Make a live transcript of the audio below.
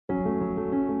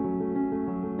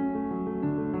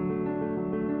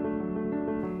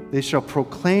They shall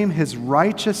proclaim his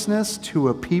righteousness to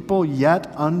a people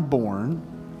yet unborn,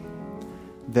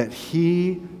 that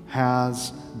he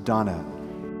has done it.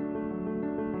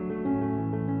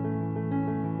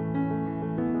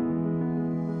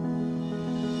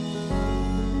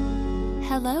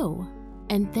 Hello,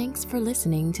 and thanks for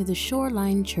listening to the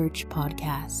Shoreline Church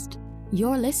podcast.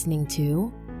 You're listening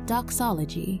to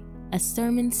Doxology, a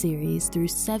sermon series through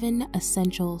 7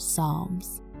 essential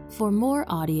Psalms. For more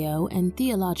audio and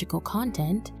theological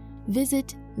content,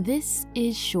 visit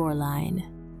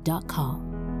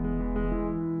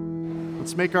thisisshoreline.com.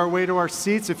 Let's make our way to our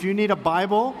seats. If you need a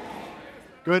Bible,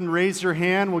 go ahead and raise your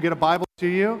hand. We'll get a Bible to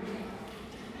you.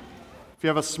 If you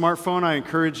have a smartphone, I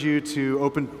encourage you to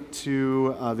open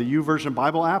to the YouVersion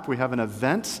Bible app. We have an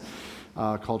event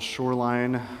called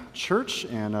Shoreline Church,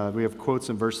 and we have quotes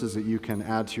and verses that you can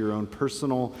add to your own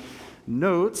personal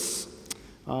notes.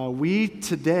 We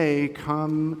today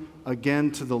come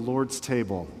again to the Lord's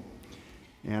table,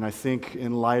 and I think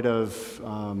in light of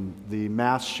the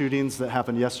mass shootings that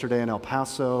happened yesterday in El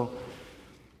Paso,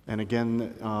 and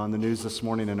again on the news this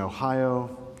morning in Ohio,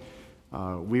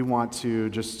 we want to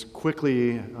just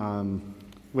quickly,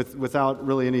 without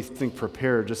really anything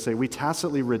prepared, just say we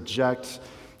tacitly reject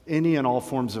any and all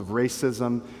forms of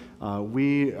racism.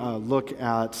 We look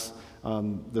at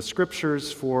the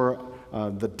scriptures for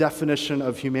the definition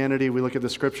of humanity. We look at the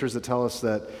scriptures that tell us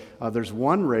that there's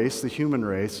one race, the human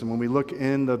race, and when we look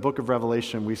in the book of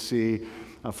Revelation, we see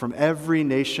from every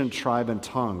nation, tribe, and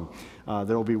tongue,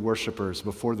 there will be worshipers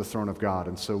before the throne of God.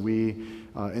 And so we,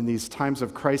 in these times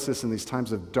of crisis, in these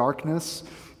times of darkness,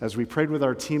 as we prayed with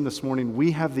our team this morning, we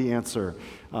have the answer,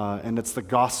 and it's the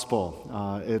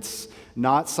gospel. It's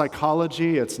not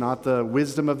psychology. It's not the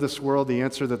wisdom of this world. The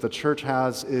answer that the church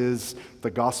has is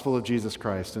the gospel of Jesus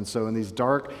Christ. And so in these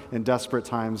dark and desperate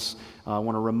times, I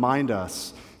want to remind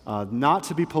us not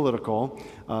to be political,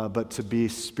 but to be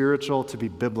spiritual, to be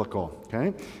biblical,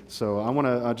 okay? So I want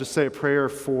to just say a prayer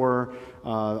for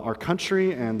our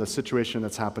country and the situation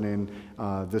that's happening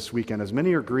this weekend. As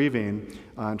many are grieving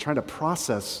and trying to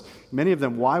process, many of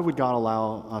them, why would God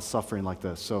allow suffering like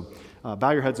this? So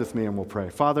bow your heads with me and we'll pray.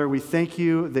 Father, we thank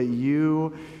you that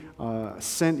you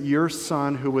sent your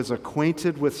Son who was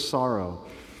acquainted with sorrow,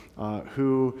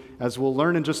 who, as we'll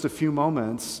learn in just a few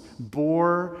moments,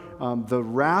 bore the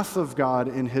wrath of God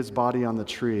in his body on the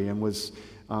tree and was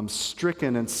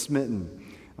stricken and smitten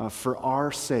for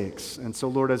our sakes. And so,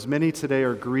 Lord, as many today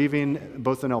are grieving,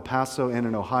 both in El Paso and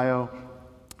in Ohio,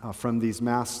 from these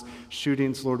mass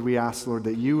shootings, Lord, we ask, Lord,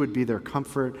 that you would be their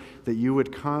comfort, that you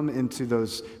would come into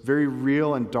those very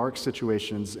real and dark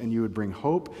situations, and you would bring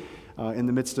hope in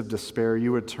the midst of despair.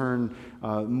 You would turn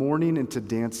mourning into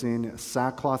dancing,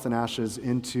 sackcloth and ashes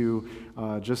into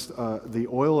just the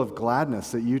oil of gladness,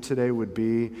 that you today would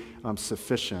be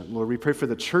sufficient. Lord, we pray for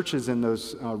the churches in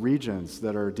those regions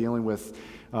that are dealing with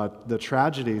the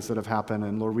tragedies that have happened.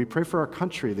 And Lord, we pray for our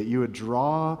country, that you would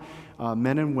draw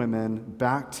men and women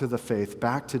back to the faith,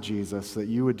 back to Jesus, that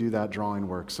you would do that drawing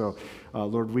work. So,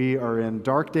 Lord, we are in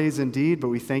dark days indeed, but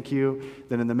we thank you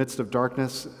that in the midst of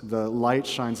darkness, the light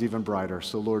shines even brighter.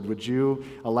 So, Lord, would you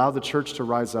allow the church to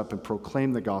rise up and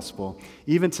proclaim the gospel?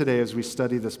 Even today, as we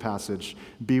study this passage,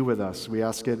 be with us. We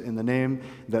ask it in the name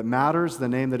that matters, the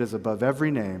name that is above every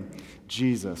name,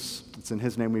 Jesus. It's in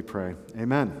his name we pray.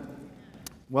 Amen.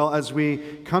 Well, as we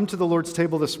come to the Lord's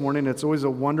table this morning, it's always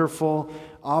a wonderful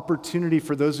opportunity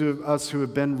for those of us who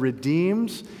have been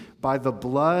redeemed by the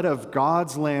blood of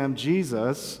God's Lamb,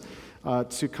 Jesus,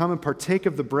 to come and partake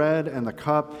of the bread and the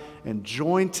cup and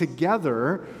join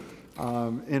together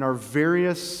in our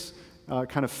various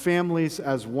kind of families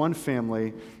as one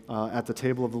family at the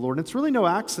table of the Lord. And it's really no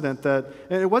accident that,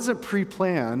 and it wasn't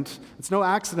pre-planned, it's no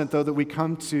accident, though, that we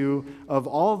come to, of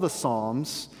all the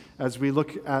Psalms, as we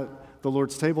look at the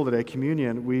Lord's table today,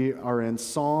 communion, we are in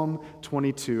Psalm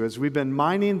 22. As we've been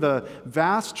mining the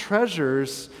vast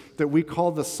treasures that we call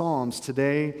the Psalms,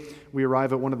 today we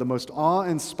arrive at one of the most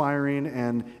awe-inspiring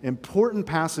and important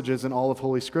passages in all of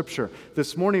Holy Scripture.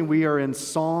 This morning we are in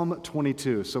Psalm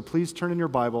 22. So please turn in your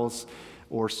Bibles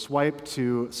or swipe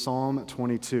to Psalm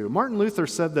 22. Martin Luther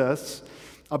said this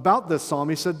about this psalm.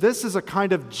 He said, "This is a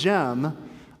kind of gem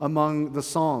among the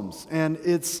Psalms, and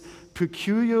it's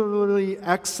peculiarly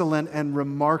excellent and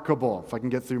remarkable," if I can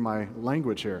get through my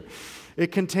language here.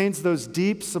 "It contains those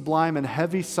deep, sublime, and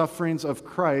heavy sufferings of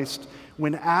Christ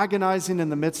when agonizing in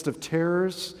the midst of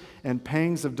terrors and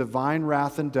pangs of divine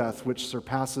wrath and death, which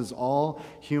surpasses all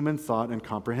human thought and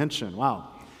comprehension." Wow.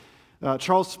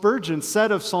 Charles Spurgeon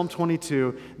said of Psalm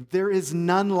 22, "There is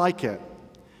none like it,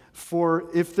 for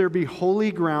if there be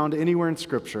holy ground anywhere in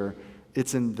Scripture,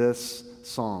 it's in this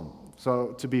psalm."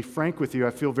 So to be frank with you, I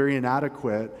feel very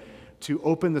inadequate to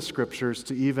open the scriptures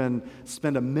to even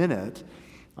spend a minute,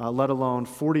 let alone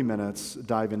 40 minutes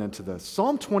diving into this.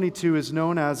 Psalm 22 is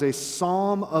known as a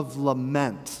psalm of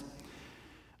lament.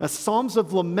 Psalms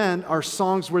of lament are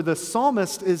songs where the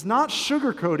psalmist is not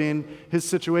sugarcoating his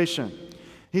situation.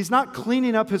 He's not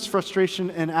cleaning up his frustration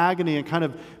and agony and kind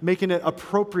of making it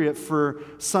appropriate for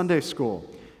Sunday school.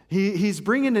 He's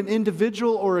bringing an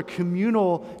individual or a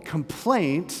communal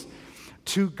complaint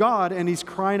to God, and he's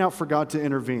crying out for God to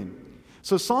intervene.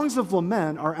 So songs of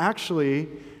lament are actually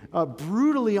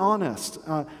brutally honest,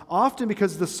 often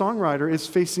because the songwriter is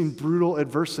facing brutal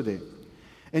adversity.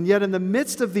 And yet in the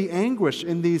midst of the anguish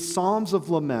in these psalms of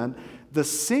lament, the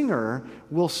singer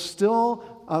will still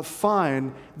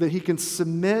find that he can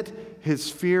submit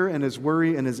his fear and his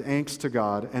worry and his angst to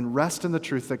God and rest in the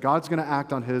truth that God's going to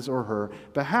act on his or her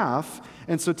behalf.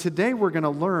 And so today we're going to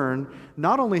learn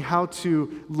not only how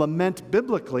to lament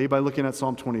biblically by looking at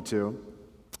Psalm 22,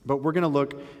 but we're going to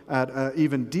look at an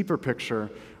even deeper picture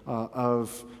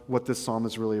of what this psalm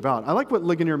is really about. I like what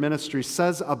Ligonier Ministry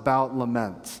says about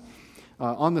lament.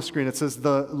 On the screen, it says,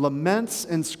 the laments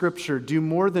in Scripture do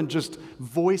more than just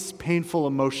voice painful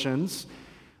emotions.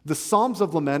 The Psalms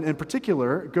of lament, in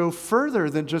particular, go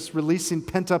further than just releasing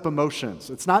pent-up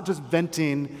emotions. It's not just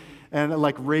venting and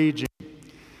like raging.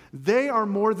 They are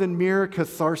more than mere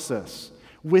catharsis.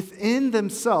 Within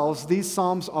themselves, these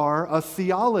Psalms are a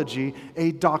theology,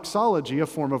 a doxology, a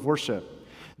form of worship.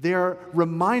 They are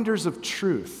reminders of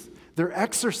truth. They're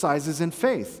exercises in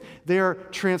faith. They are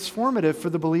transformative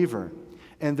for the believer.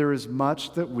 And there is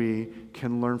much that we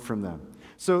can learn from them.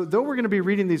 So though we're going to be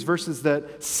reading these verses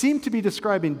that seem to be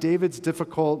describing David's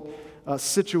difficult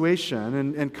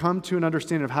situation and come to an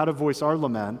understanding of how to voice our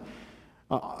lament,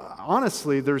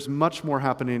 honestly, there's much more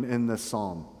happening in this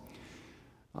psalm.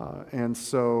 And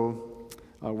so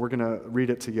we're going to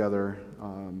read it together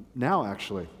now,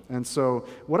 actually. And so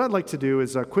what I'd like to do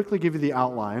is quickly give you the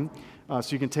outline so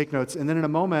you can take notes. And then in a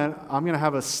moment, I'm going to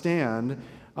have us stand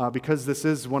because this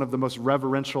is one of the most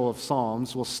reverential of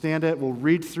Psalms. We'll stand it, we'll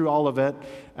read through all of it,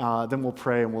 then we'll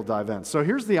pray and we'll dive in. So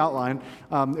here's the outline.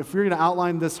 If we're going to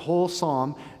outline this whole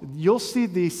psalm, you'll see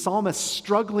the psalmist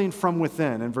struggling from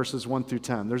within in verses 1 through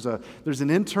 10. There's an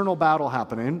internal battle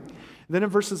happening. Then in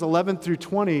verses 11 through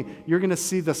 20, you're going to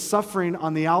see the suffering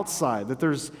on the outside, that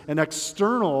there's an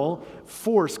external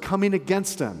force coming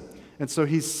against him. And so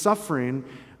he's suffering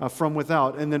from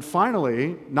without. And then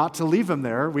finally, not to leave him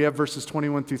there, we have verses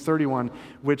 21 through 31,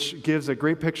 which gives a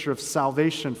great picture of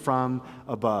salvation from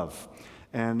above.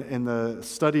 And in the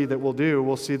study that we'll do,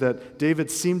 we'll see that David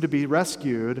seemed to be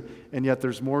rescued, and yet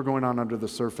there's more going on under the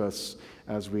surface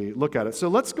as we look at it. So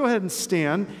let's go ahead and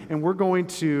stand, and we're going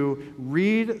to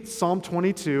read Psalm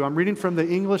 22. I'm reading from the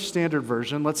English Standard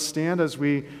Version. Let's stand as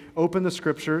we open the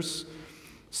scriptures.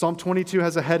 Psalm 22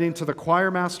 has a heading, "To the choir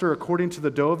master according to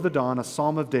the doe of the dawn, a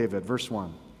psalm of David." Verse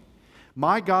 1.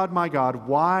 My God,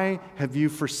 why have you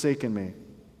forsaken me?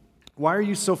 Why are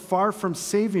you so far from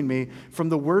saving me from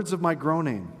the words of my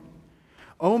groaning?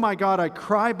 Oh my God, I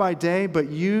cry by day, but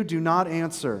you do not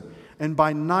answer, and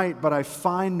by night, but I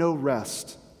find no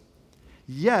rest.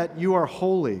 Yet you are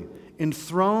holy,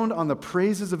 enthroned on the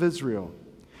praises of Israel.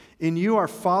 In you our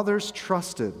fathers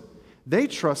trusted. They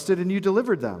trusted, and you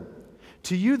delivered them.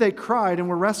 To you they cried and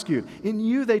were rescued. In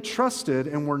you they trusted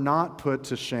and were not put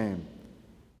to shame.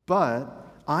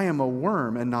 But I am a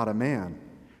worm and not a man,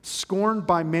 scorned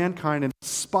by mankind and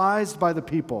despised by the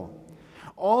people.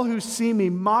 All who see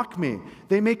me mock me.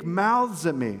 They make mouths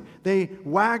at me. They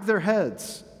wag their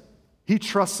heads. He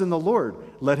trusts in the Lord.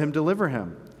 Let him deliver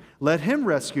him. Let him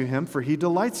rescue him, for he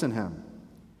delights in him.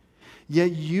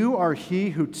 Yet you are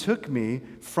he who took me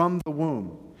from the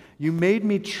womb. You made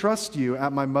me trust you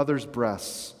at my mother's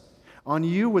breasts. On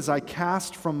you was I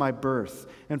cast from my birth,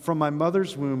 and from my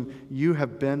mother's womb you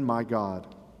have been my God.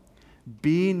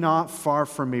 Be not far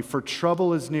from me, for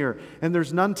trouble is near, and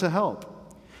there's none to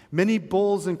help. Many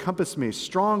bulls encompass me,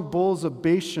 strong bulls of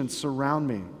Bashan surround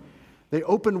me. They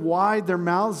open wide their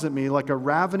mouths at me like a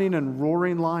ravening and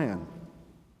roaring lion.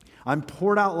 I'm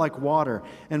poured out like water,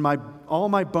 and all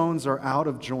my bones are out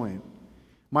of joint.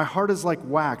 My heart is like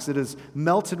wax. It is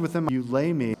melted within me. You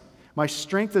lay me. My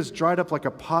strength is dried up like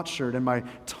a potsherd, and my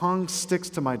tongue sticks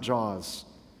to my jaws.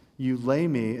 You lay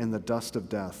me in the dust of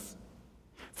death.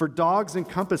 For dogs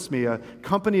encompass me. A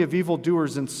company of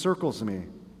evildoers encircles me.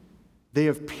 They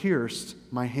have pierced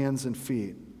my hands and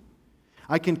feet.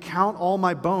 I can count all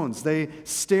my bones. They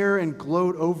stare and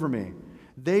gloat over me.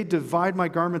 They divide my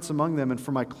garments among them, and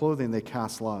for my clothing they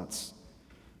cast lots.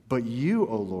 But you,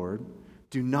 O Lord,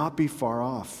 do not be far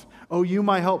off. O you,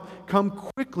 my help, come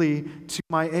quickly to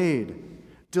my aid.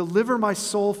 Deliver my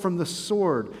soul from the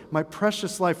sword, my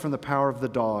precious life from the power of the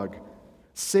dog.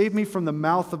 Save me from the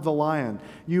mouth of the lion.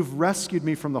 You've rescued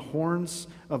me from the horns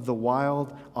of the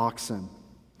wild oxen.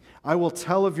 I will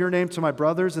tell of your name to my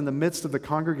brothers in the midst of the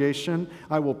congregation.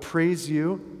 I will praise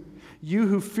you. You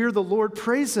who fear the Lord,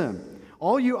 praise him.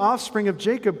 All you offspring of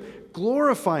Jacob,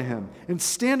 glorify him and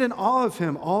stand in awe of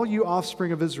him, all you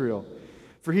offspring of Israel.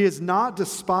 For he has not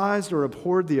despised or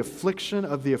abhorred the affliction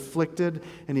of the afflicted,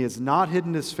 and he has not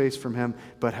hidden his face from him,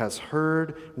 but has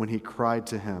heard when he cried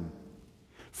to him.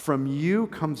 From you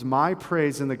comes my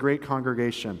praise in the great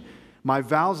congregation. My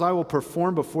vows I will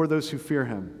perform before those who fear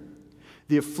him.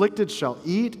 The afflicted shall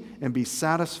eat and be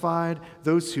satisfied.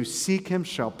 Those who seek him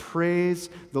shall praise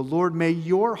the Lord. May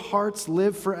your hearts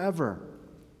live forever.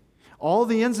 All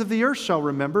the ends of the earth shall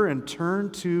remember and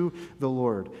turn to the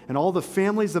Lord, and all the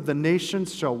families of the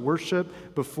nations shall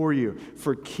worship before you.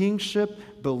 For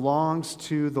kingship belongs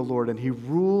to the Lord, and he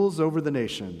rules over the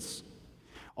nations.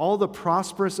 All the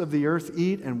prosperous of the earth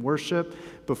eat and worship.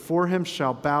 Before him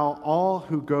shall bow all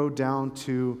who go down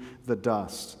to the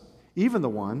dust, even the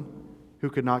one who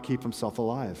could not keep himself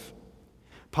alive.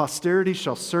 Posterity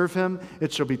shall serve him.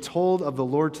 It shall be told of the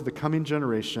Lord to the coming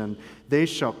generation. They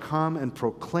shall come and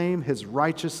proclaim his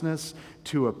righteousness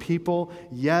to a people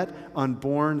yet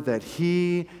unborn, that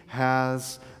he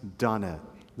has done it.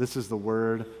 This is the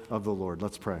word of the Lord.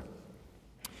 Let's pray.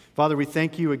 Father, we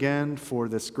thank you again for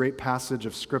this great passage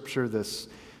of Scripture, this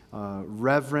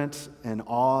reverent and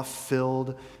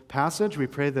awe-filled passage. We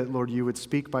pray that, Lord, you would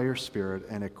speak by your Spirit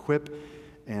and equip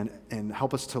and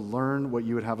help us to learn what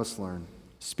you would have us learn.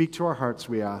 Speak to our hearts,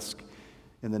 we ask,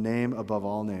 in the name above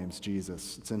all names,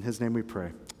 Jesus. It's in his name we pray.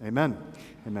 Amen.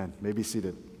 Amen. You may be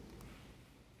seated.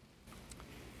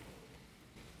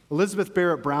 Elizabeth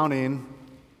Barrett Browning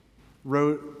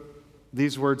wrote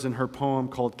these words in her poem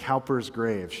called Cowper's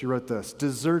Grave. She wrote this: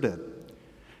 deserted.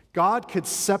 God could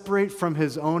separate from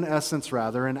his own essence,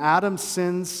 rather, and Adam's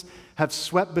sins have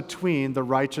swept between the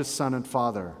righteous Son and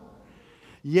Father.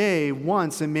 Yea,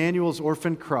 once Emmanuel's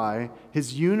orphan cry,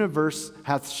 his universe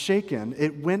hath shaken.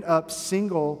 It went up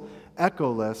single,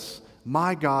 echoless,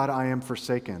 my God, I am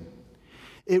forsaken.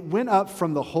 It went up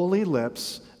from the holy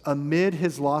lips amid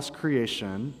his lost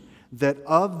creation, that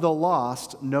of the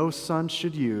lost no son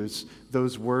should use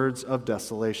those words of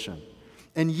desolation.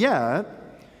 And yet,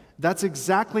 that's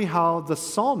exactly how the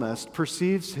psalmist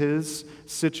perceives his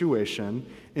situation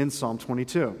in Psalm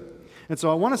 22. And so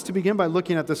I want us to begin by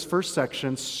looking at this first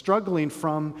section, struggling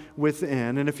from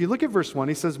within. And if you look at verse 1,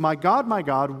 he says, my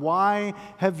God, why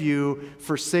have you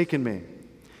forsaken me?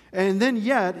 And then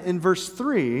yet, in verse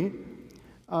 3,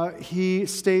 he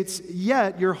states,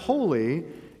 yet you're holy,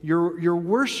 your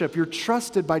worship, you're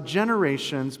trusted by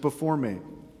generations before me.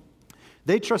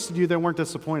 They trusted you, they weren't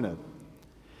disappointed.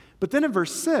 But then in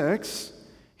verse 6,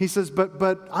 he says,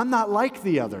 but I'm not like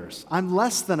the others. I'm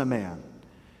less than a man.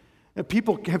 And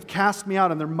people have cast me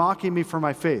out and they're mocking me for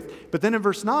my faith. But then in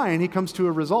verse 9, he comes to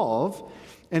a resolve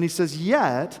and he says,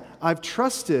 yet I've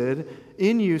trusted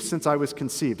in you since I was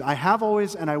conceived. I have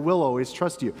always and I will always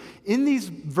trust you. In these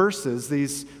verses,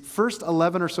 these first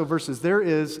 11 or so verses, there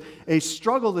is a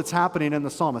struggle that's happening in the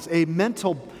psalmist, a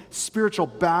mental, spiritual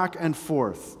back and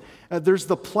forth. There's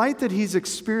the plight that he's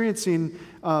experiencing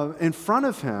in front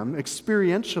of him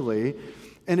experientially,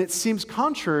 and it seems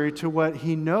contrary to what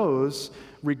he knows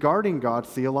regarding God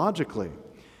theologically.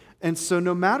 And so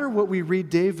no matter what we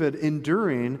read David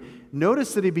enduring,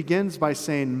 notice that he begins by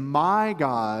saying, my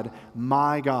God,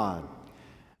 my God.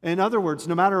 In other words,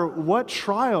 no matter what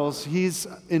trials he's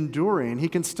enduring, he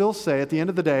can still say at the end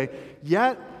of the day,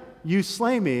 yet you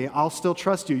slay me, I'll still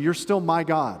trust you. You're still my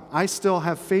God. I still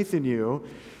have faith in you,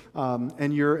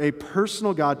 and you're a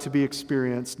personal God to be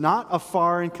experienced, not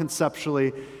afar and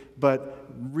conceptually, but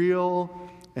real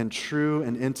and true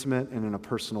and intimate and in a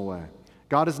personal way.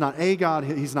 God is not a God,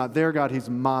 he's not their God, he's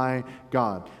my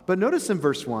God. But notice in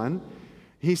verse 1,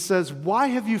 he says, why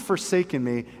have you forsaken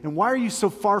me, and why are you so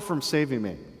far from saving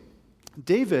me?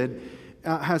 David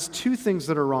has two things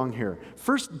that are wrong here.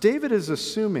 First, David is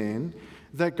assuming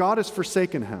that God has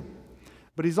forsaken him,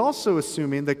 but he's also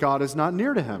assuming that God is not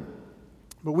near to him.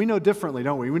 But we know differently,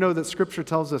 don't we? We know that Scripture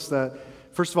tells us that,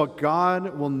 first of all,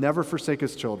 God will never forsake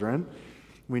his children.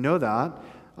 We know that.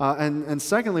 And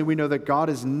secondly, we know that God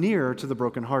is near to the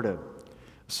brokenhearted.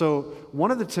 So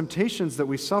one of the temptations that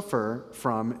we suffer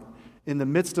from in the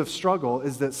midst of struggle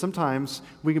is that sometimes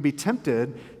we can be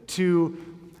tempted to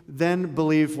then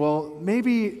believe, well,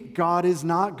 maybe God is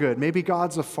not good. Maybe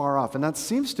God's afar off. And that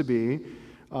seems to be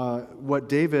what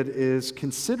David is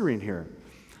considering here.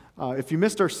 If you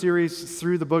missed our series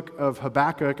through the book of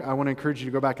Habakkuk, I want to encourage you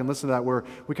to go back and listen to that, where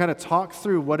we kind of talk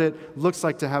through what it looks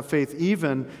like to have faith,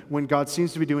 even when God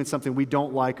seems to be doing something we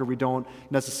don't like or we don't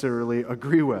necessarily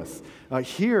agree with.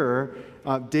 Here,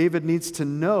 David needs to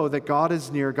know that God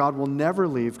is near, God will never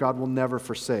leave, God will never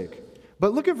forsake.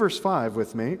 But look at verse 5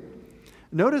 with me.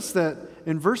 Notice that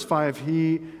in verse 5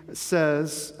 he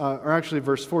says, or actually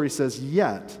verse 4, he says,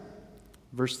 yet.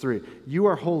 Verse 3, you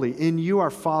are holy, in you our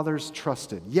fathers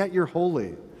trusted, yet you're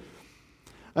holy.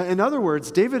 In other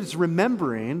words, David is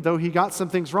remembering, though he got some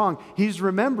things wrong, he's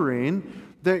remembering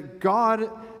that God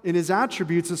in his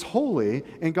attributes is holy,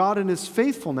 and God in his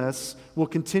faithfulness will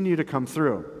continue to come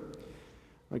through.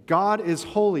 God is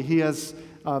holy. He has,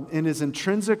 in his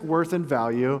intrinsic worth and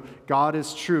value, God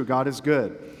is true, God is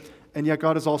good. And yet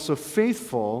God is also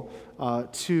faithful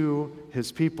to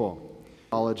his people.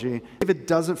 David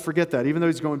doesn't forget that. Even though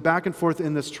he's going back and forth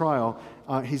in this trial,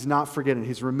 he's not forgetting.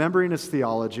 He's remembering his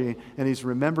theology, and he's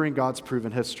remembering God's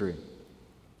proven history.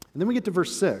 And then we get to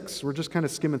verse 6. We're just kind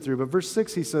of skimming through. But verse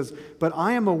 6, he says, but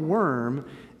I am a worm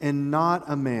and not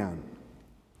a man.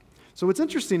 So what's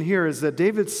interesting here is that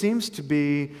David seems to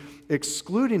be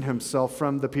excluding himself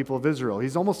from the people of Israel.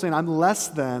 He's almost saying, I'm less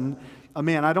than a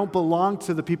man. I don't belong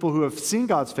to the people who have seen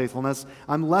God's faithfulness.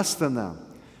 I'm less than them.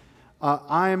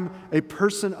 I'm a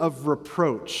person of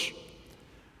reproach.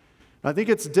 I think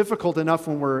it's difficult enough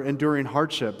when we're enduring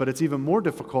hardship, but it's even more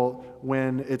difficult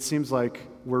when it seems like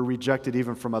we're rejected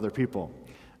even from other people.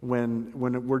 When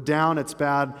we're down, it's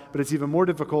bad, but it's even more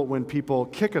difficult when people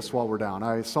kick us while we're down.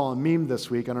 I saw a meme this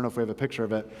week, I don't know if we have a picture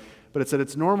of it, but it said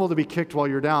it's normal to be kicked while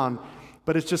you're down,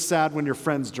 but it's just sad when your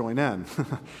friends join in.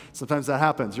 Sometimes that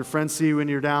happens. Your friends see you when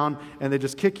you're down, and they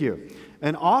just kick you.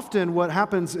 And often what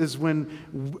happens is when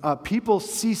people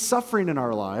see suffering in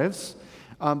our lives,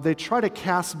 they try to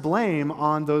cast blame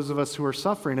on those of us who are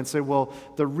suffering and say, well,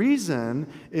 the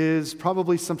reason is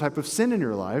probably some type of sin in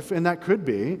your life, and that could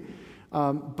be.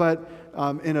 But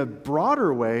in a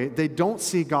broader way, they don't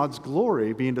see God's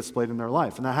glory being displayed in their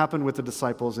life. And that happened with the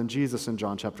disciples and Jesus in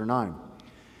John chapter 9.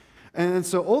 And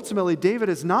so ultimately, David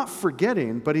is not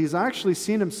forgetting, but he's actually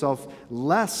seen himself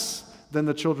less than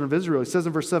the children of Israel. He says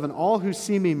in verse 7, all who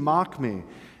see me mock me,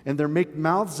 and they make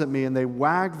mouths at me, and they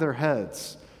wag their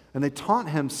heads. And they taunt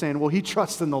him, saying, well, he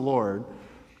trusts in the Lord.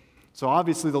 So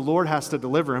obviously the Lord has to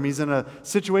deliver him. He's in a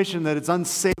situation that it's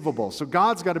unsavable. So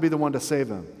God's got to be the one to save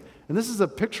him. And this is a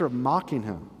picture of mocking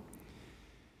him.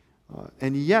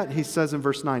 And yet, he says in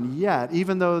verse 9, yet,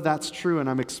 even though that's true and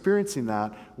I'm experiencing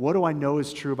that, what do I know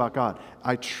is true about God?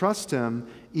 I trust him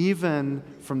even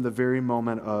from the very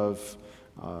moment of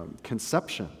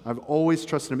conception. I've always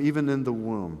trusted him, even in the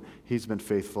womb. He's been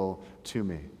faithful to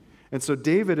me. And so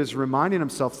David is reminding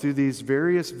himself through these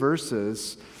various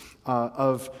verses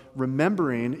of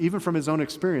remembering, even from his own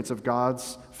experience, of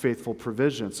God's faithful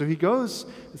provision. So he goes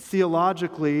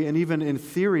theologically and even in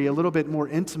theory a little bit more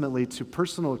intimately to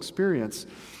personal experience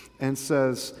and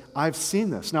says, I've seen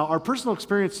this. Now, our personal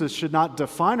experiences should not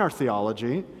define our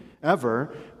theology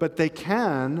ever, but they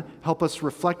can help us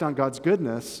reflect on God's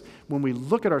goodness when we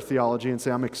look at our theology and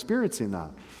say, I'm experiencing that.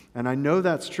 And I know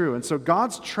that's true. And so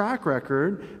God's track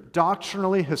record,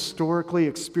 doctrinally, historically,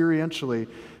 experientially,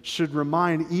 should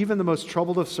remind even the most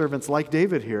troubled of servants like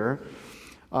David here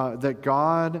that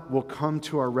God will come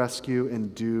to our rescue in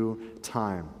due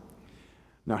time.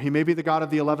 Now, he may be the God of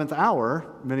the 11th hour.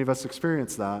 Many of us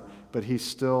experience that. But he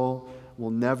still will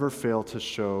never fail to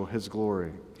show his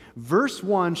glory. Verse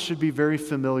 1 should be very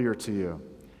familiar to you.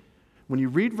 When you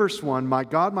read verse 1, my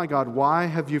God, why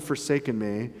have you forsaken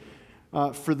me?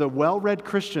 For the well-read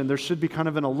Christian, there should be kind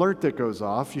of an alert that goes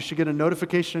off. You should get a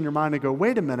notification in your mind and go,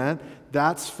 wait a minute,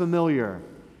 that's familiar.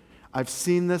 I've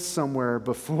seen this somewhere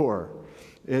before.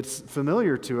 It's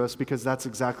familiar to us because that's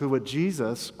exactly what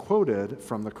Jesus quoted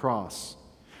from the cross.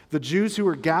 The Jews who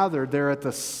were gathered there at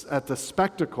the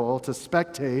spectacle to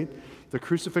spectate the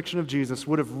crucifixion of Jesus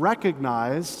would have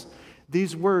recognized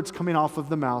these words coming off of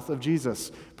the mouth of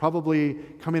Jesus, probably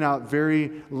coming out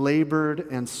very labored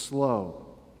and slow.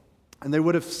 And they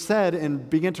would have said and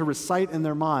began to recite in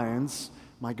their minds,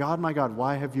 my God,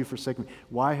 why have you forsaken me?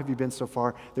 Why have you been so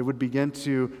far? They would begin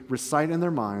to recite in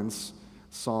their minds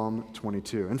Psalm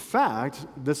 22. In fact,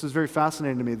 this is very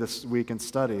fascinating to me this week in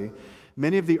study.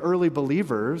 Many of the early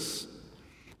believers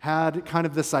had kind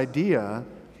of this idea,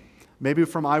 maybe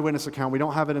from eyewitness account. We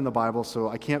don't have it in the Bible, so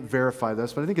I can't verify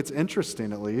this, but I think it's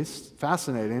interesting at least,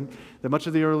 fascinating, that much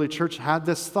of the early church had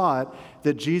this thought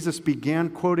that Jesus began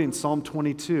quoting Psalm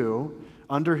 22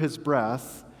 under his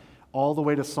breath all the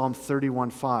way to Psalm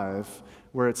 31:5,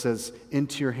 where it says,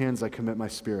 into your hands I commit my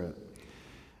spirit.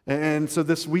 And so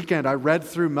this weekend, I read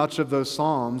through much of those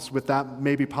Psalms with that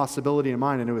maybe possibility in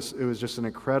mind, and it was just an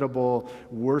incredible,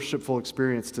 worshipful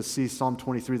experience to see Psalm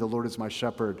 23, the Lord is my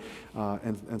shepherd,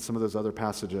 and some of those other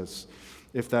passages,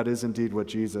 if that is indeed what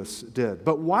Jesus did.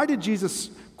 But why did Jesus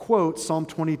quote Psalm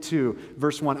 22,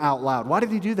 verse 1 out loud? Why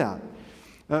did he do that?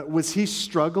 Was he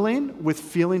struggling with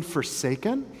feeling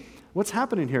forsaken? What's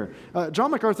happening here?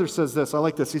 John MacArthur says this. I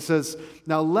like this. He says,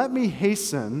 "Now let me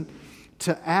hasten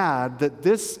to add that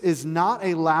this is not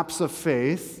a lapse of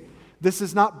faith. This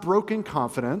is not broken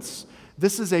confidence.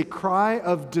 This is a cry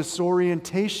of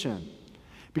disorientation.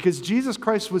 Because Jesus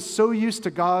Christ was so used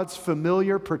to God's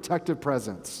familiar protective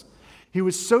presence. He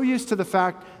was so used to the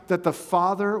fact that the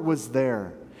Father was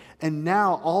there. And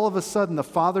now, all of a sudden, the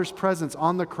Father's presence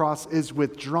on the cross is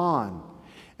withdrawn.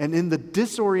 And in the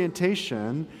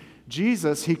disorientation,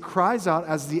 Jesus, he cries out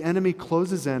as the enemy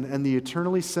closes in, and the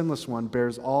eternally sinless one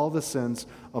bears all the sins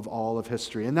of all of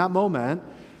history." In that moment,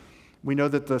 we know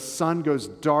that the sun goes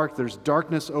dark. There's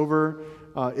darkness over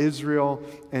Israel,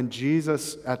 and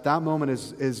Jesus at that moment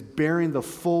is bearing the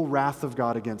full wrath of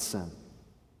God against sin.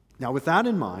 Now, with that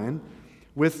in mind,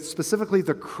 with specifically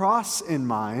the cross in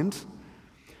mind,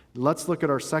 let's look at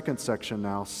our second section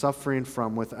now, suffering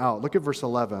from without. Look at verse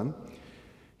 11.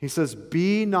 He says,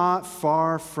 "Be not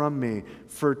far from me,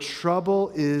 for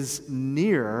trouble is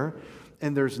near,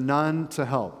 and there's none to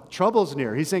help." Trouble's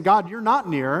near. He's saying, God, you're not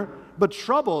near, but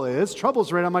trouble is.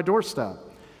 Trouble's right on my doorstep.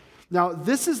 Now,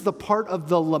 this is the part of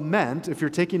the lament, if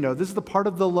you're taking note, this is the part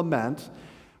of the lament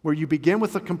where you begin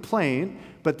with a complaint,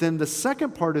 but then the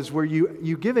second part is where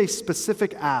you give a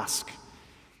specific ask.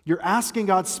 You're asking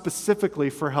God specifically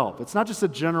for help. It's not just a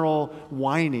general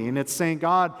whining. It's saying,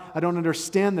 God, I don't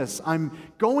understand this. I'm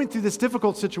going through this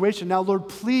difficult situation. Now, Lord,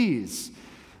 please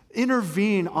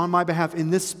intervene on my behalf in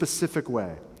this specific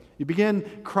way. You begin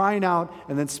crying out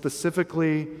and then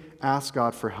specifically ask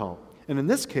God for help. And in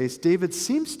this case, David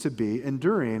seems to be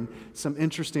enduring some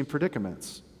interesting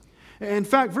predicaments. In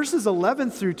fact, verses 11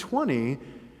 through 20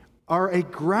 are a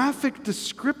graphic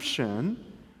description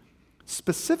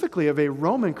specifically of a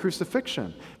Roman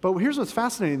crucifixion. But here's what's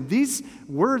fascinating. These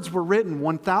words were written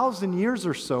 1,000 years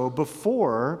or so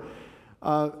before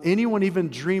anyone even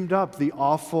dreamed up the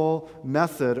awful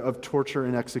method of torture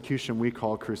and execution we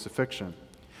call crucifixion.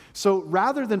 So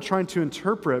rather than trying to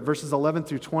interpret verses 11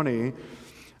 through 20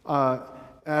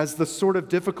 as the sort of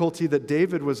difficulty that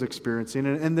David was experiencing,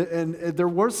 and there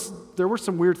were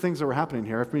some weird things that were happening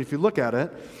here. I mean, if you look at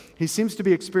it, he seems to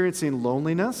be experiencing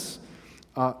loneliness,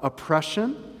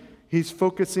 oppression. He's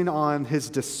focusing on his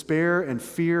despair and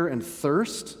fear and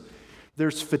thirst.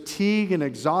 There's fatigue and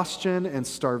exhaustion and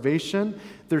starvation.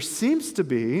 There seems to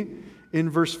be, in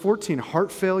verse 14,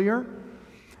 heart failure.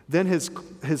 Then his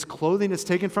clothing is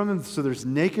taken from him, so there's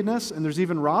nakedness and there's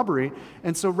even robbery.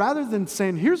 And so rather than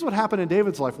saying, here's what happened in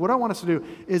David's life, what I want us to do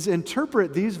is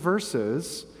interpret these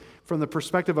verses from the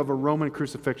perspective of a Roman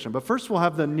crucifixion. But first we'll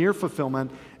have the near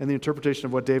fulfillment and the interpretation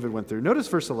of what David went through. Notice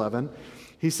verse 11.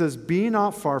 He says, "Be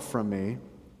not far from me."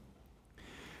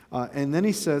 And then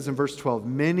he says in verse 12,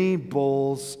 "Many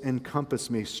bulls encompass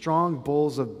me, strong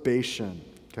bulls of Bashan."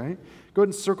 Okay? Go ahead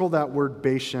and circle that word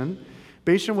Bashan.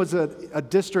 Bashan was a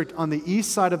district on the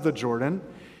east side of the Jordan,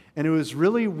 and it was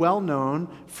really well known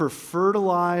for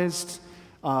fertilized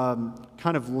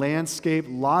kind of landscape,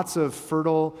 lots of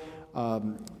fertile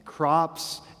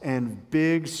crops and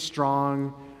big,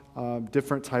 strong,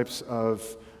 different types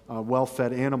of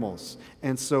well-fed animals.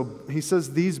 And so he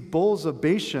says these bulls of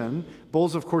Bashan,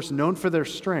 bulls of course known for their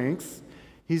strength,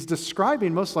 he's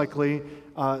describing most likely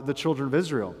the children of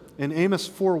Israel. In Amos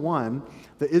 4:1,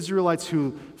 the Israelites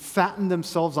who fattened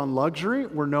themselves on luxury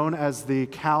were known as the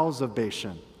cows of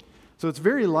Bashan. So it's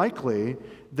very likely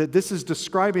that this is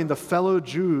describing the fellow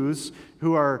Jews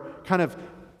who are kind of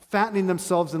fattening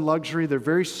themselves in luxury. They're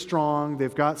very strong.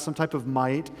 They've got some type of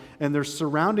might, and they're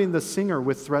surrounding the singer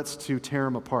with threats to tear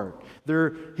him apart.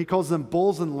 He calls them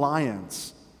bulls and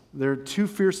lions. They're too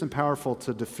fierce and powerful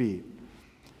to defeat.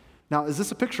 Now, is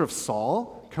this a picture of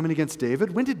Saul coming against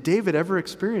David? When did David ever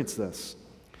experience this?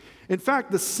 In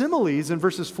fact, the similes in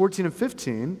verses 14 and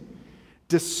 15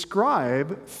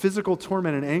 describe physical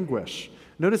torment and anguish.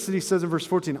 Notice that he says in verse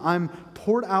 14, "I'm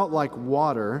poured out like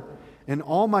water, and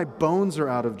all my bones are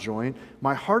out of joint.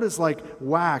 My heart is like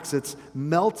wax. It's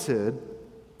melted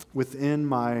within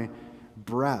my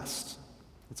breast."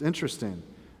 It's interesting.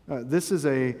 This is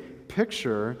a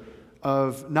picture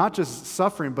of not just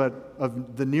suffering, but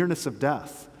of the nearness of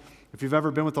death. If you've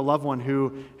ever been with a loved one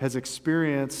who has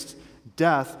experienced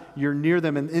death, you're near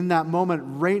them, and in that moment,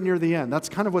 right near the end, that's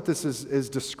kind of what this is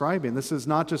describing. This is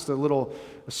not just a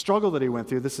struggle that he went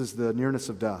through. This is the nearness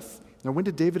of death. Now, when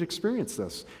did David experience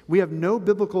this? We have no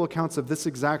biblical accounts of this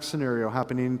exact scenario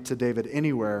happening to David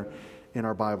anywhere in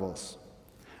our Bibles.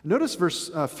 Notice verse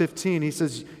 15. He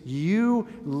says, "You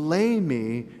lay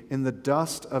me in the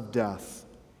dust of death."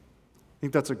 I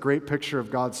think that's a great picture of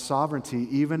God's sovereignty,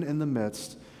 even in the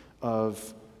midst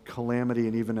of calamity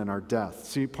and even in our death.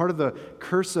 See, part of the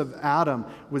curse of Adam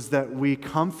was that we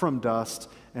come from dust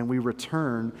and we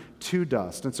return to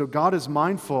dust. And so God is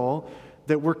mindful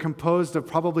that we're composed of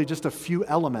probably just a few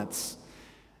elements,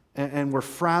 and we're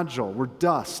fragile, we're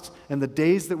dust, and the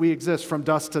days that we exist from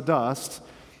dust to dust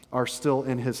are still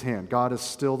in his hand. God is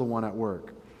still the one at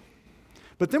work.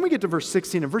 But then we get to verse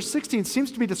 16, and verse 16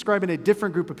 seems to be describing a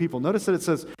different group of people. Notice that it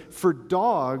says, "For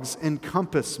dogs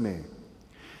encompass me.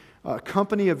 A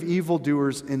company of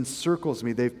evildoers encircles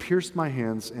me. They've pierced my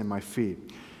hands and my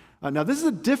feet." Now, this is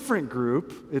a different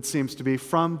group, it seems to be,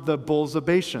 from the bulls of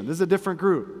Bashan. This is a different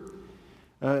group.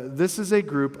 This is a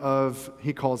group of,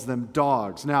 he calls them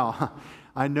dogs. Now,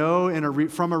 I know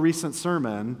from a recent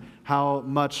sermon how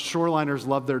much shoreliners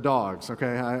love their dogs,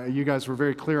 okay? You guys were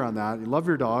very clear on that. You love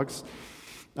your dogs.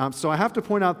 So I have to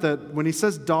point out that when he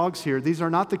says dogs here, these are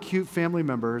not the cute family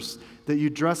members that you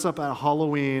dress up at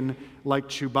Halloween like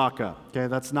Chewbacca, okay?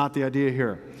 That's not the idea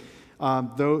here.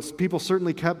 Those people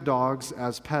certainly kept dogs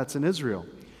as pets in Israel.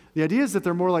 The idea is that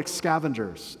they're more like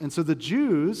scavengers. And so the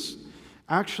Jews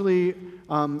actually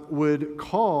would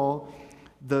call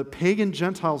the pagan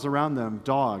Gentiles around them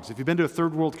dogs. If you've been to a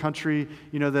third world country,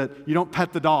 you know that you don't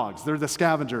pet the dogs. They're the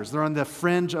scavengers. They're on the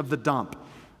fringe of the dump.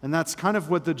 And that's kind of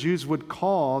what the Jews would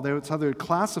call, that's how they would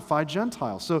classify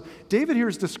Gentiles. So David here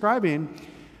is describing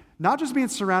not just being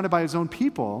surrounded by his own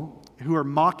people who are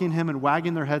mocking him and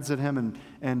wagging their heads at him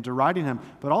and deriding him,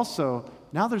 but also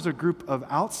now there's a group of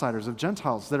outsiders, of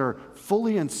Gentiles, that are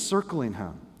fully encircling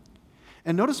him.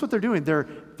 And notice what they're doing.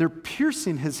 They're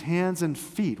piercing his hands and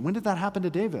feet. When did that happen to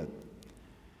David?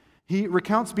 He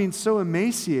recounts being so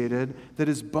emaciated that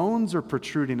his bones are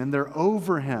protruding and they're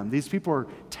over him. These people are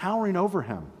towering over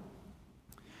him.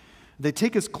 They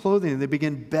take his clothing and they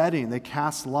begin betting. They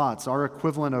cast lots, our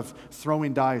equivalent of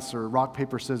throwing dice or rock,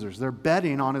 paper, scissors. They're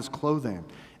betting on his clothing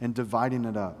and dividing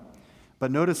it up.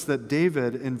 But notice that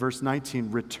David, in verse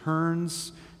 19,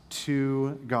 returns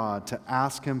to God to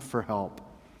ask him for help.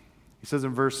 He says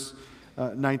in verse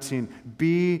 19,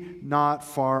 "Be not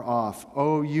far off.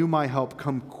 O you, my help,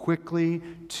 come quickly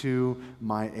to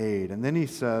my aid." And then he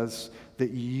says that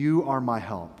you are my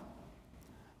help.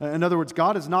 In other words,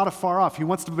 God is not afar off. He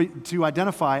wants to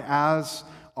identify as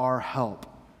our help.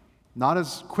 Not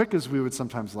as quick as we would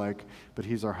sometimes like, but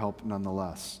he's our help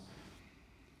nonetheless.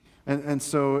 And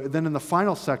so then in the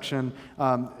final section,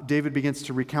 David begins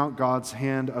to recount God's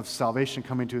hand of salvation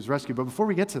coming to his rescue. But before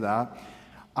we get to that,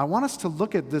 I want us to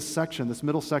look at this section, this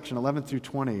middle section, 11 through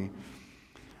 20,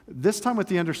 this time with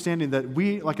the understanding that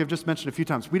we, like I've just mentioned a few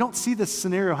times, we don't see this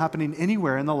scenario happening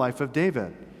anywhere in the life of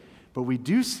David, but we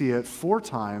do see it 4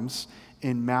 times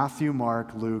in Matthew,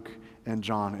 Mark, Luke, and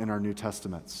John in our New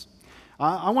Testaments.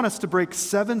 I want us to break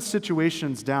 7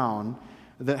 situations down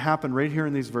that happen right here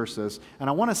in these verses, and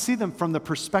I want to see them from the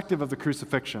perspective of the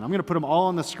crucifixion. I'm going to put them all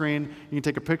on the screen. You can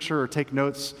take a picture or take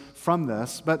notes from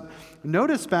this, but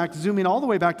notice back, zooming all the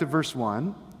way back to verse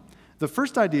 1, the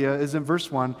first idea is in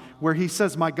verse 1 where he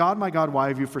says, my God, why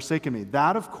have you forsaken me?"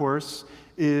 That, of course,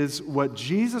 is what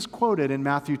Jesus quoted in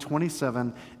Matthew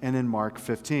 27 and in Mark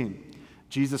 15.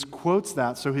 Jesus quotes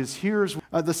that, so his hearers,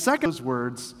 the second of those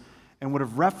words, and would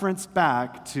have referenced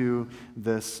back to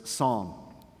this psalm.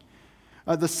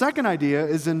 The second idea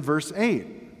is in verse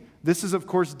 8. This is, of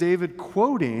course, David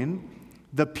quoting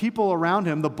the people around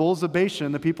him, the bulls of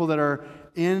Bashan, the people that are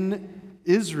in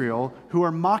Israel who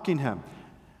are mocking him.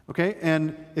 Okay,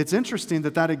 and it's interesting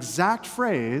that exact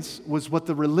phrase was what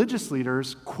the religious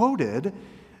leaders quoted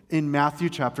in Matthew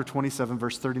chapter 27,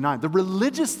 verse 39. The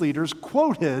religious leaders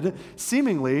quoted,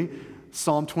 seemingly,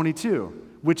 Psalm 22,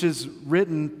 which is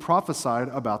written, prophesied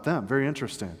about them. Very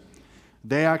interesting.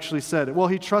 They actually said, well,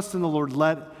 he trusts in the Lord,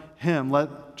 let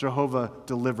Jehovah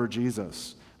deliver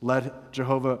Jesus. Let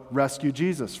Jehovah rescue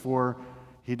Jesus, for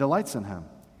he delights in him.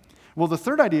 Well, the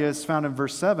third idea is found in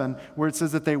verse 7, where it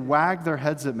says that they wagged their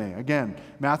heads at me. Again,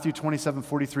 Matthew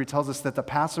 27:43 tells us that the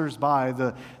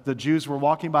passers-by, the Jews were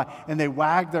walking by, and they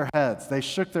wagged their heads. They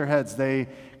shook their heads. They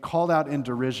called out in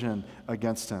derision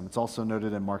against him. It's also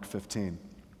noted in Mark 15.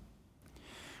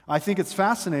 I think it's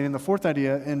fascinating, the fourth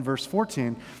idea in verse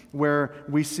 14, where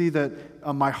we see that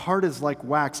my heart is like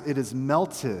wax, it is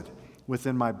melted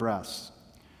within my breast.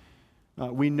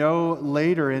 We know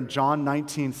later in John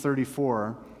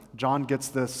 19:34, John gets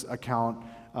this account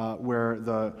where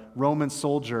the Roman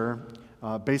soldier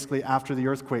basically after the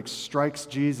earthquake, strikes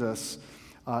Jesus,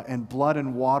 and blood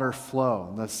and water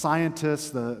flow. The scientists,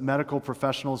 the medical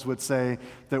professionals would say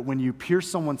that when you pierce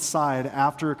someone's side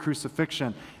after a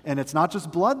crucifixion, and it's not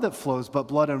just blood that flows, but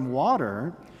blood and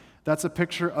water, that's a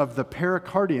picture of the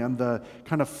pericardium, the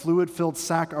kind of fluid-filled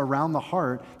sac around the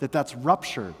heart, that's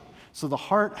ruptured. So the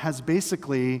heart has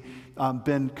basically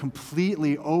been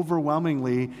completely,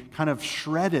 overwhelmingly kind of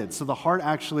shredded. So the heart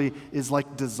actually is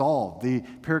like dissolved. The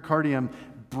pericardium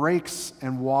breaks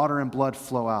and water and blood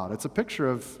flow out. It's a picture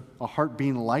of a heart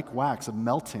being like wax, of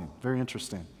melting. Very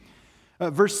interesting.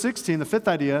 Verse 16, the fifth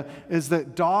idea, is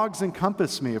that dogs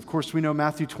encompass me. Of course, we know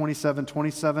Matthew 27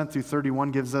 through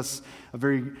 31 gives us a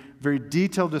very, very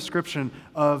detailed description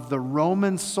of the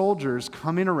Roman soldiers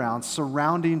coming around,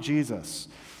 surrounding Jesus.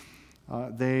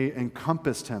 They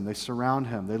encompassed him. They surround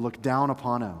him. They look down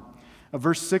upon him.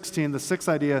 Verse 16, the sixth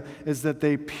idea is that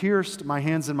they pierced my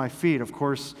hands and my feet. Of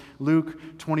course,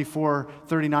 Luke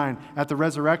 24:39, at the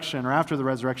resurrection or after the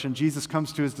resurrection, Jesus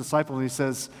comes to his disciples and he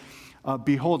says,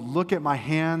 behold, look at my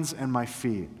hands and my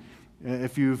feet.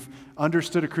 If you've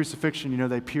understood a crucifixion, you know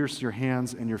they pierce your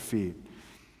hands and your feet.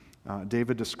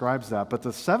 David describes that. But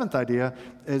the seventh idea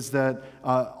is that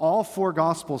all four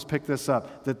Gospels pick this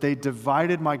up, that they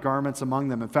divided my garments among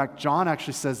them. In fact, John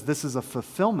actually says this is a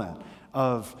fulfillment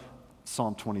of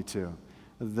Psalm 22,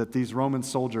 that these Roman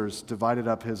soldiers divided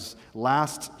up his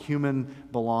last human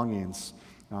belongings,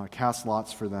 cast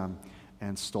lots for them,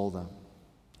 and stole them.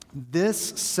 This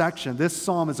section, this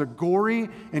psalm, is a gory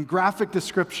and graphic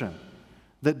description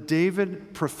that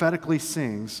David prophetically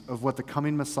sings of what the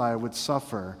coming Messiah would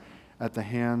suffer at the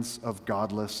hands of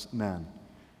godless men.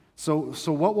 So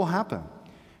what will happen?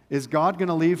 Is God going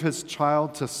to leave his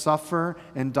child to suffer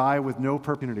and die with no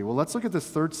opportunity? Well, let's look at this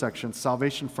third section,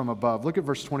 salvation from above. Look at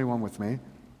verse 21 with me.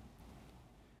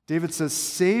 David says,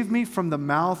 save me from the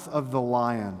mouth of the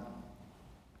lion.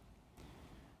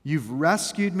 You've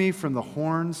rescued me from the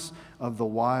horns of the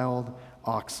wild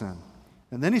oxen.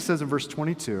 And then he says in verse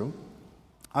 22,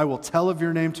 I will tell of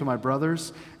your name to my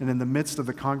brothers, and in the midst of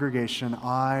the congregation,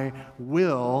 I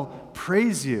will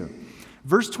praise you.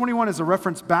 Verse 21 is a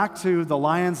reference back to the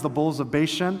lions, the bulls of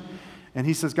Bashan, and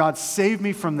he says, God, save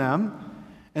me from them.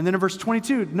 And then in verse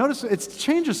 22, notice it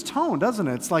changes tone, doesn't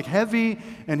it? It's like heavy,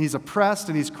 and he's oppressed,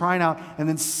 and he's crying out, and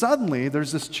then suddenly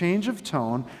there's this change of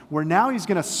tone where now he's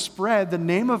going to spread the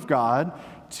name of God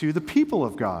to the people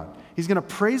of God. He's going to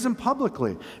praise him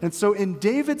publicly. And so in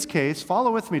David's case,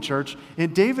 follow with me, church,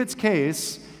 in David's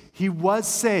case, he was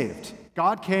saved.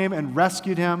 God came and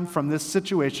rescued him from this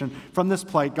situation, from this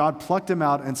plight. God plucked him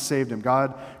out and saved him.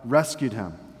 God rescued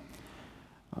him.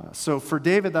 So for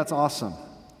David, that's awesome.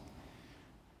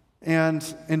 And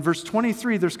in verse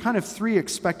 23, there's kind of three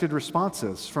expected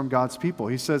responses from God's people.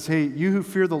 He says, hey, you who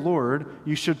fear the Lord,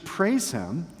 you should praise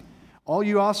him. All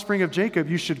you offspring of Jacob,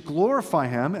 you should glorify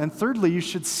him. And thirdly, you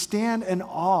should stand in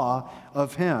awe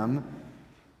of him,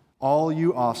 all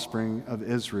you offspring of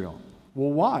Israel.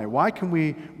 Well, why? Why can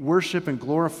we worship and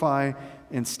glorify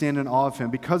and stand in awe of him?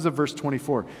 Because of verse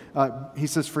 24. He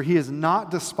says, for he has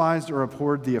not despised or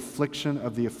abhorred the affliction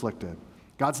of the afflicted.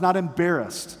 God's not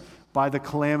embarrassed by the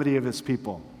calamity of his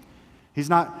people. He's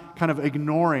not kind of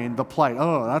ignoring the plight.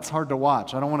 Oh, that's hard to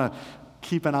watch. I don't want to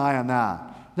keep an eye on that.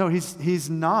 No, he's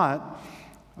not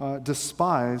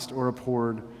despised or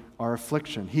abhorred our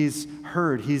affliction. He's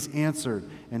heard, he's answered,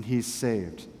 and he's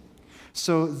saved.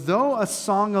 So though a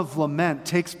song of lament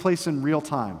takes place in real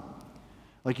time,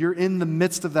 like you're in the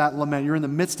midst of that lament, you're in the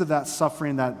midst of that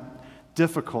suffering, that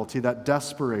difficulty, that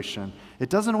desperation, it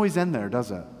doesn't always end there,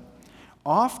 does it?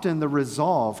 Often the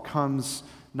resolve comes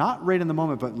not right in the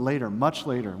moment, but later, much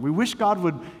later. We wish God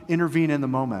would intervene in the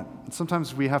moment. And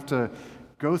sometimes we have to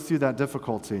go through that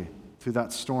difficulty, through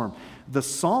that storm. The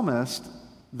psalmist,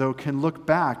 though, can look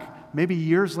back maybe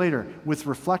years later with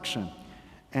reflection,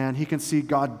 and he can see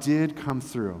God did come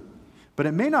through. But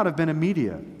it may not have been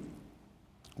immediate.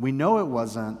 We know it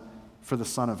wasn't for the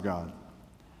Son of God.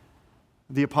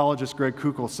 The apologist Greg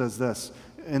Koukl says this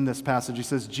in this passage. He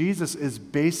says, Jesus is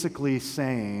basically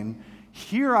saying,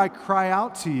 here I cry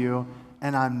out to you,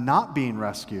 and I'm not being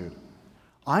rescued.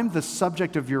 I'm the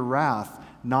subject of your wrath,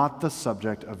 not the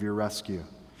subject of your rescue.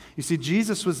 You see,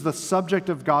 Jesus was the subject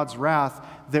of God's wrath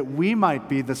that we might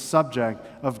be the subject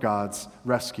of God's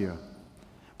rescue.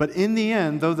 But in the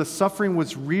end, though the suffering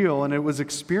was real and it was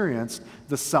experienced,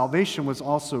 the salvation was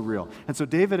also real. And so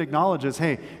David acknowledges,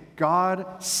 hey,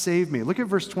 God saved me. Look at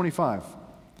verse 25.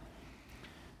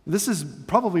 This is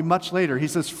probably much later. He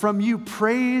says, from you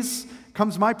praise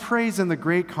comes my praise in the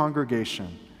great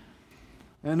congregation.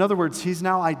 In other words, he's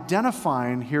now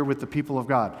identifying here with the people of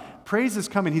God. Praise is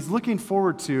coming. He's looking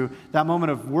forward to that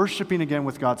moment of worshiping again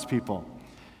with God's people.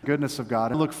 Goodness of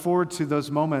God. I look forward to those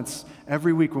moments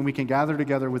every week when we can gather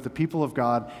together with the people of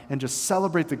God and just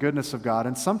celebrate the goodness of God,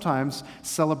 and sometimes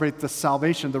celebrate the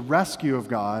salvation, the rescue of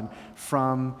God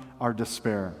from our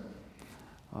despair.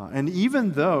 And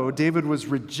even though David was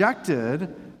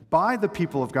rejected by the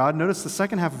people of God, notice the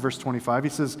second half of verse 25, he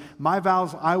says, "My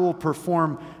vows I will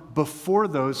perform before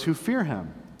those who fear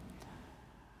him."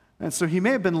 And so he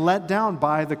may have been let down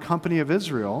by the company of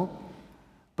Israel,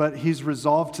 but he's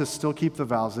resolved to still keep the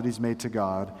vows that he's made to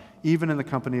God, even in the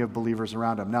company of believers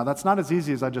around him. Now, that's not as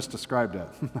easy as I just described it.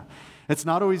 It's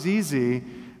not always easy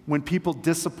when people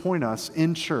disappoint us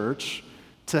in church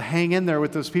to hang in there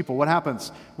with those people. What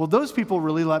happens? Well, those people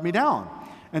really let me down,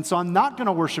 and so I'm not going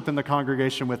to worship in the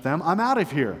congregation with them. I'm out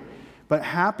of here. But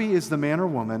happy is the man or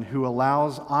woman who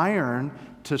allows iron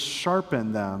to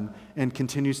sharpen them and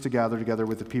continues to gather together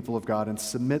with the people of God and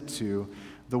submit to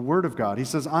the Word of God. He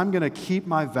says, I'm going to keep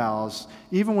my vows,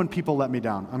 even when people let me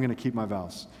down. I'm going to keep my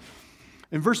vows.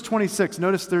 In verse 26,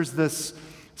 notice there's this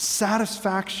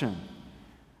satisfaction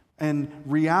and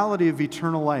reality of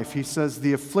eternal life. He says,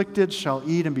 the afflicted shall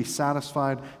eat and be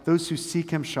satisfied. Those who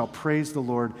seek him shall praise the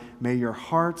Lord. May your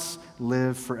hearts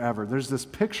live forever. There's this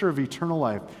picture of eternal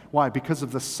life. Why? Because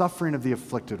of the suffering of the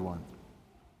afflicted one.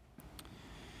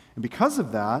 And because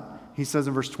of that, he says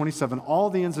in verse 27, all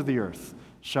the ends of the earth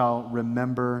shall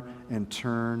remember and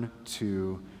turn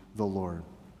to the Lord.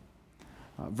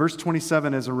 Verse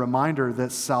 27 is a reminder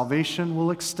that salvation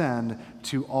will extend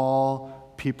to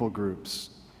all people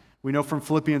groups. We know from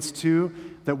Philippians 2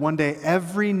 that one day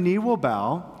every knee will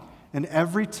bow and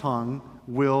every tongue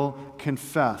will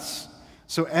confess.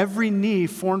 So every knee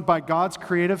formed by God's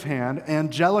creative hand,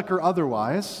 angelic or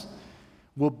otherwise,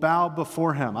 will bow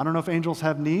before him. I don't know if angels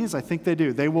have knees. I think they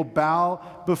do. They will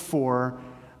bow before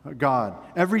God.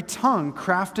 Every tongue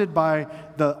crafted by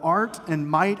the art and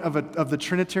might of the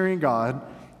Trinitarian God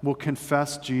will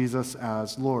confess Jesus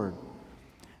as Lord.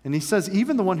 And he says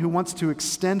even the one who wants to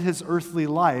extend his earthly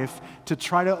life to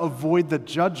try to avoid the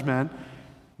judgment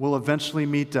will eventually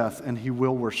meet death, and he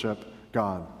will worship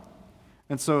God.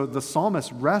 And so the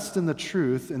psalmist rests in the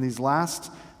truth in these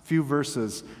last few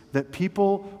verses that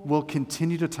people will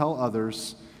continue to tell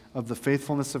others of the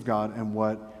faithfulness of God and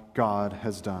what God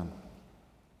has done.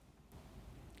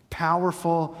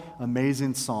 Powerful,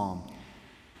 amazing psalm.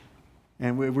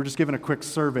 And we're just giving a quick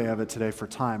survey of it today for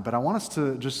time, but I want us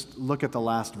to just look at the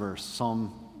last verse,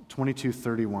 Psalm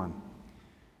 22:31.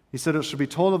 He said, it shall be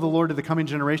told of the Lord to the coming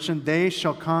generation, they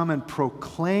shall come and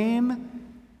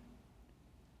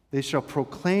they shall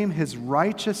proclaim his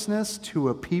righteousness to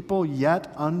a people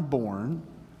yet unborn,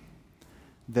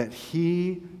 that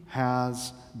he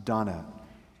has done it.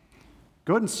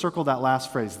 Go ahead and circle that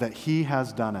last phrase, that he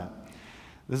has done it.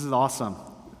 This is awesome.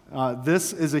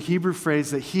 This is a Hebrew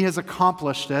phrase that he has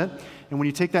accomplished it. And when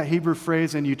you take that Hebrew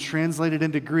phrase and you translate it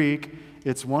into Greek,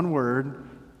 it's one word.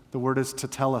 The word is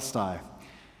tetelestai.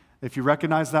 If you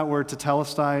recognize that word,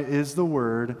 tetelestai is the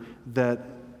word that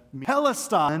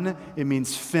telestai, it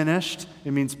means finished,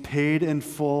 it means paid in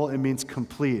full, it means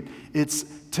complete. It's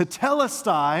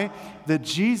tetelestai that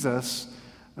Jesus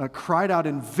cried out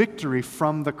in victory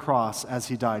from the cross as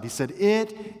he died. He said,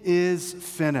 it is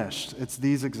finished. It's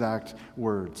these exact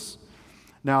words.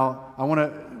 Now, I want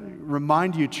to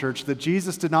remind you, church, that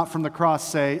Jesus did not from the cross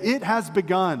say, it has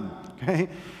begun, okay?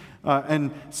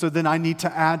 And so then I need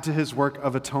to add to his work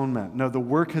of atonement. No, the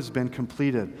work has been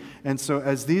completed. And so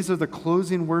as these are the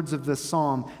closing words of this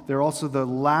psalm, they're also the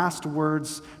last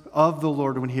words of the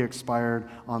Lord when he expired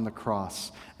on the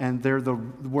cross. And they're the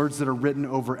words that are written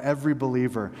over every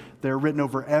believer. They're written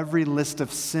over every list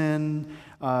of sin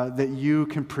that you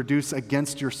can produce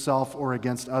against yourself or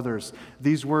against others.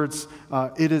 These words,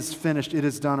 it is finished, it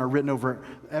is done, are written over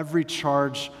every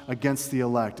charge against the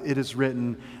elect. It is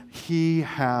written, he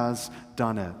has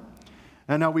done it.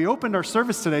 And now we opened our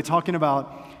service today talking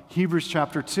about Hebrews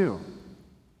chapter 2.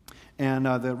 And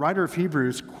the writer of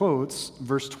Hebrews quotes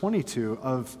verse 22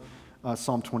 of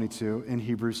Psalm 22 in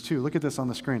Hebrews 2. Look at this on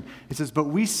the screen. It says, but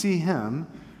we see him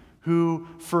who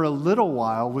for a little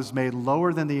while was made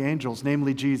lower than the angels,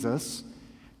 namely Jesus,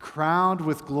 crowned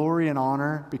with glory and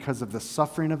honor because of the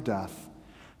suffering of death,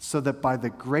 so that by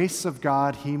the grace of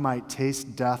God he might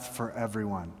taste death for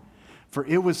everyone. For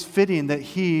it was fitting that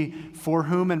he, for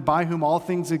whom and by whom all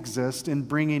things exist, in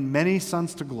bringing many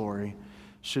sons to glory,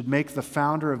 should make the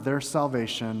founder of their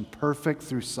salvation perfect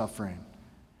through suffering.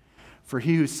 For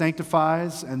he who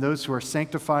sanctifies and those who are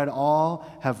sanctified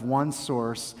all have one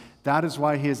source. That is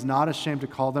why he is not ashamed to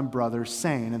call them brothers,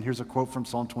 saying, and here's a quote from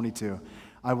Psalm 22,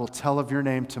 I will tell of your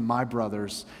name to my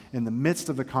brothers. In the midst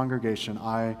of the congregation,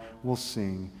 I will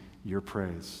sing your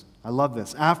praise. I love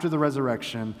this. After the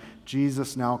resurrection,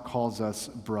 Jesus now calls us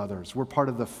brothers. We're part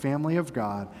of the family of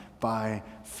God by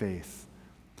faith.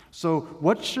 So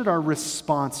what should our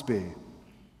response be?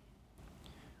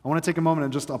 I want to take a moment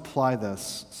and just apply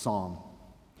this psalm.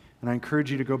 And I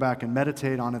encourage you to go back and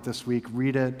meditate on it this week,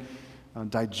 read it,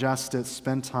 digest it,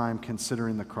 spend time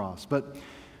considering the cross. But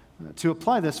to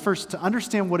apply this, first, to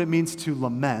understand what it means to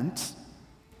lament,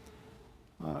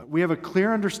 we have a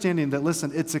clear understanding that,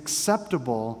 listen, it's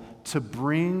acceptable to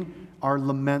bring our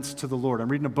laments to the Lord. I'm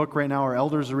reading a book right now. Our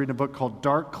elders are reading a book called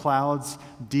Dark Clouds,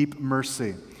 Deep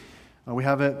Mercy. We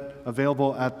have it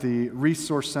available at the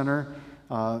Resource Center.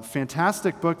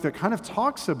 Fantastic book that kind of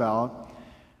talks about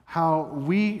how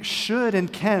we should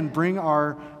and can bring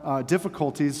our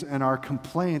difficulties and our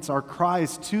complaints, our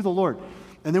cries to the Lord.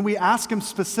 And then we ask him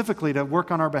specifically to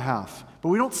work on our behalf. But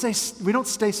we don't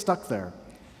stay stuck there.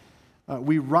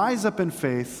 We rise up in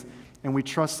faith and we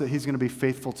trust that he's going to be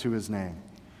faithful to his name.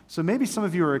 So maybe some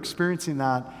of you are experiencing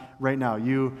that right now.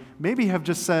 You maybe have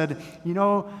just said,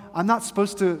 I'm not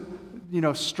supposed to,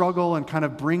 struggle and kind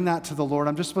of bring that to the Lord.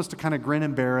 I'm just supposed to kind of grin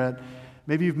and bear it.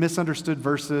 Maybe you've misunderstood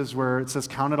verses where it says,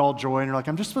 count it all joy, and you're like,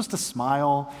 I'm just supposed to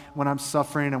smile when I'm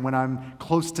suffering and when I'm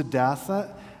close to death.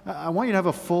 I want you to have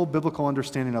a full biblical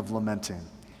understanding of lamenting.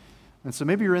 And so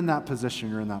maybe you're in that position,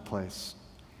 you're in that place.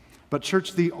 But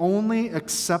church, the only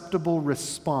acceptable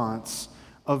response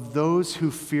of those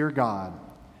who fear God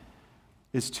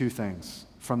is two things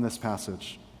from this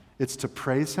passage. It's to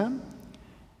praise him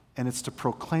and it's to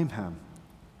proclaim him.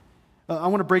 I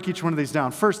want to break each one of these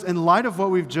down. First, in light of what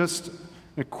we've just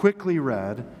quickly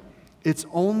read, it's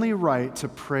only right to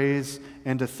praise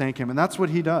and to thank him. And that's what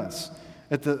he does.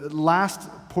 At the last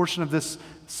portion of this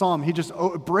psalm, he just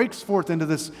breaks forth into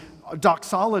this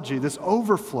doxology, this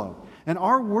overflow. And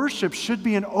our worship should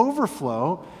be an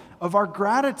overflow of our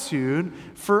gratitude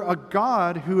for a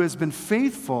God who has been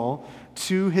faithful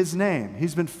to his name.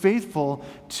 He's been faithful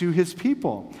to his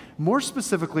people. More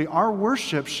specifically, our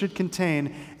worship should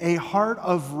contain a heart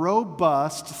of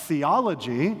robust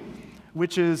theology,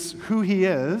 which is who he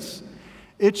is.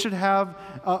 It should have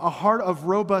a heart of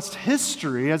robust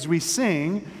history. As we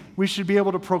sing, we should be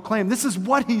able to proclaim, this is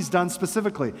what he's done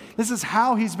specifically. This is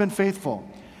how he's been faithful.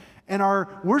 And our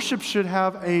worship should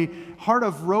have a heart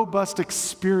of robust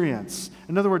experience.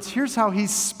 In other words, here's how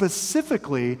he's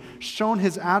specifically shown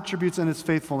his attributes and his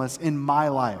faithfulness in my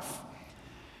life.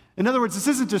 In other words, this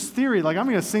isn't just theory, like I'm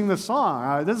going to sing this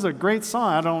song. This is a great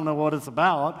song. I don't know what it's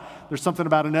about. There's something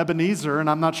about an Ebenezer, and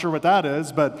I'm not sure what that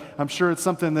is, but I'm sure it's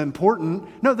something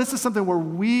important. No, this is something where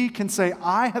we can say,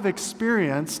 I have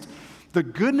experienced the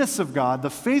goodness of God, the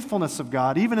faithfulness of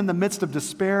God, even in the midst of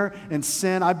despair and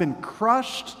sin. I've been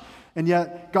crushed, and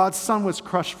yet God's Son was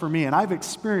crushed for me, and I've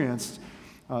experienced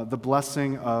the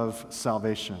blessing of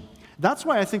salvation. That's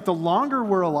why I think the longer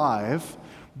we're alive,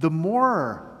 the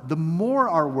more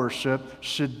our worship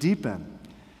should deepen.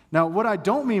 Now, what I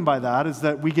don't mean by that is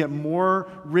that we get more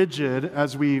rigid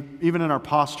even in our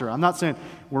posture. I'm not saying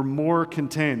we're more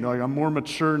contained, like I'm more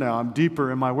mature now, I'm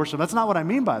deeper in my worship. That's not what I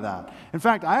mean by that. In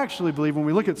fact, I actually believe when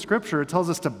we look at Scripture, it tells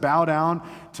us to bow down,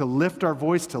 to lift our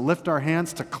voice, to lift our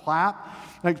hands, to clap.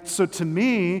 So to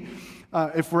me,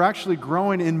 if we're actually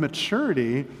growing in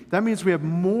maturity, that means we have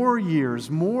more years,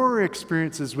 more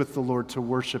experiences with the Lord to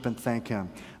worship and thank him,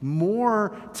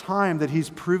 more time that he's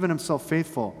proven himself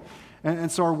faithful.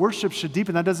 And so our worship should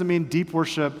deepen. That doesn't mean deep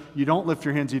worship, you don't lift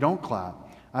your hands, you don't clap.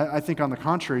 I think on the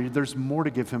contrary, there's more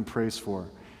to give him praise for.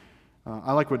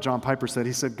 I like what John Piper said.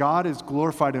 He said, God is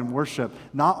glorified in worship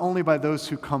not only by those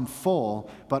who come full,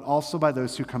 but also by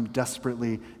those who come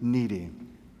desperately needy.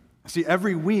 See,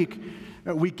 every week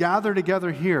we gather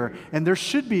together here, and there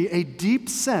should be a deep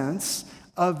sense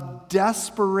of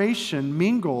desperation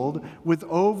mingled with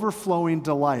overflowing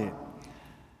delight.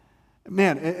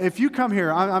 Man, if you come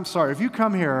here, if you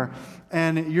come here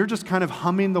and you're just kind of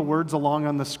humming the words along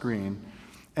on the screen,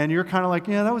 and you're kind of like,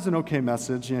 yeah, that was an okay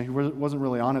message. He wasn't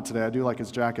really on it today. I do like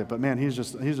his jacket, but man, he's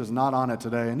just not on it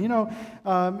today. And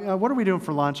what are we doing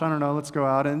for lunch? I don't know. Let's go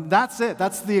out. And that's it.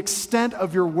 That's the extent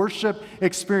of your worship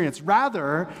experience.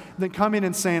 Rather than coming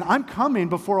and saying, I'm coming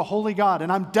before a holy God, and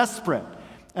I'm desperate,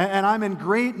 and I'm in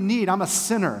great need. I'm a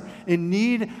sinner in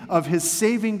need of his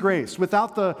saving grace.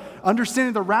 Without the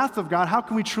understanding the wrath of God, how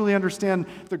can we truly understand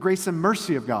the grace and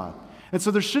mercy of God? And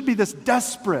so there should be this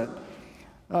desperate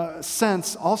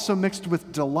sense also mixed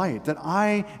with delight that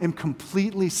I am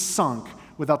completely sunk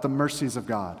without the mercies of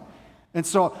God. And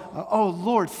so, oh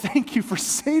Lord, thank you for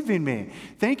saving me.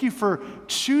 Thank you for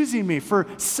choosing me, for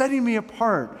setting me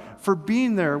apart, for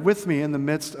being there with me in the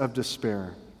midst of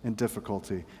despair and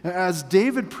difficulty. As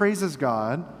David praises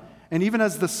God, and even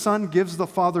as the Son gives the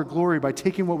Father glory by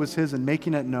taking what was his and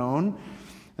making it known,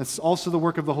 it's also the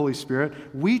work of the Holy Spirit,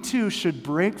 we too should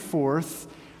break forth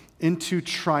into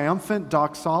triumphant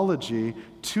doxology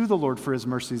to the Lord for his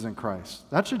mercies in Christ.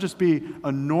 That should just be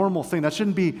a normal thing. That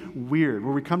shouldn't be weird,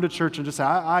 where we come to church and just say,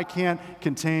 I can't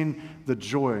contain the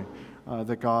joy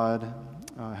that God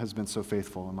has been so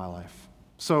faithful in my life.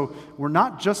 So we're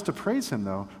not just to praise him,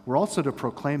 though. We're also to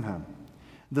proclaim him.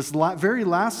 This very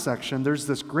last section, there's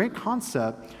this great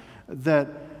concept that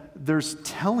there's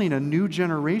telling a new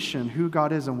generation who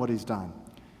God is and what he's done.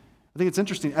 I think it's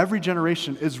interesting. Every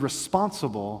generation is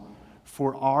responsible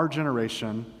for our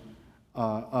generation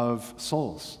of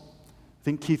souls. I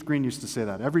think Keith Green used to say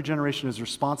that. Every generation is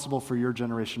responsible for your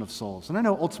generation of souls. And I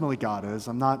know ultimately God is.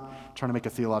 I'm not trying to make a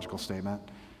theological statement.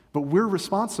 But we're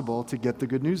responsible to get the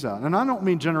good news out. And I don't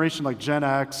mean generation like Gen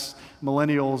X,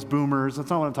 millennials, boomers. That's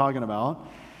not what I'm talking about.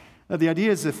 The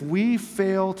idea is if we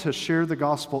fail to share the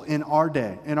gospel in our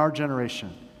day, in our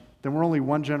generation, then we're only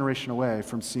one generation away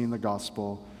from seeing the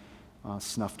gospel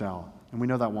snuffed out. And we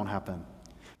know that won't happen.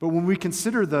 But when we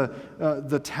consider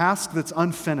the task that's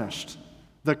unfinished,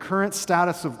 the current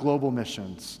status of global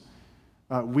missions,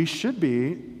 we should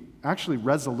be actually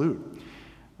resolute.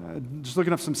 Just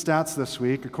looking up some stats this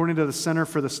week, according to the Center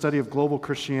for the Study of Global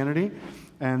Christianity,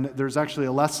 and there's actually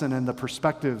a lesson in the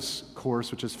Perspectives course,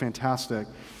 which is fantastic.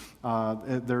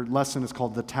 Their lesson is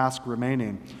called The Task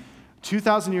Remaining.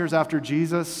 2,000 years after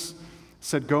Jesus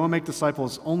said, go and make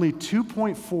disciples, only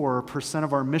 2.4%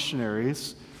 of our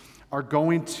missionaries are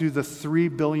going to the 3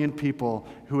 billion people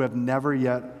who have never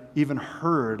yet even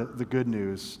heard the good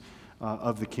news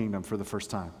of the kingdom for the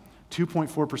first time.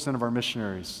 2.4% of our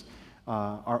missionaries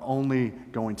are only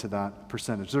going to that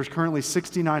percentage. There's currently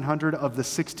 6,900 of the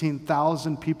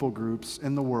 16,000 people groups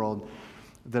in the world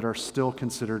that are still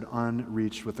considered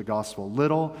unreached with the gospel.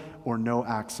 Little or no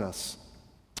access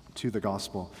to the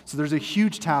gospel. So there's a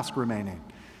huge task remaining.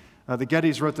 The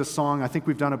Gettys wrote this song. I think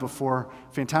we've done it before.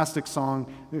 Fantastic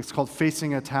song. It's called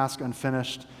Facing a Task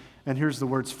Unfinished. And here's the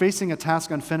words. Facing a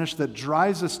task unfinished that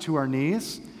drives us to our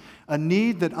knees, a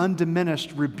need that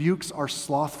undiminished rebukes our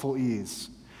slothful ease.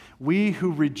 We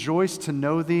who rejoice to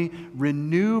know thee,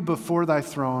 renew before thy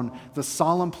throne the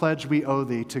solemn pledge we owe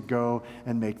thee to go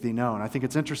and make thee known. I think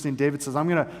it's interesting. David says, I'm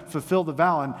going to fulfill the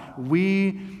vow. And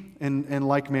we, in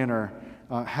like manner,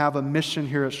 have a mission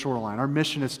here at Shoreline. Our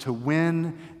mission is to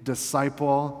win,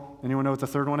 disciple. Anyone know what the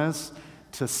third one is?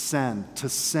 To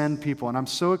send people. And I'm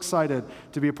so excited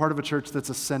to be a part of a church that's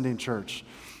a sending church.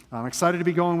 I'm excited to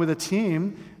be going with a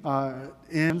team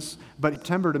in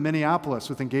September to Minneapolis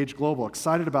with Engage Global.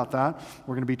 Excited about that.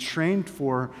 We're going to be trained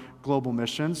for global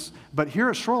missions. But here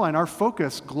at Shoreline, our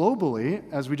focus globally,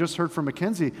 as we just heard from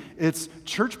Mackenzie, it's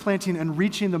church planting and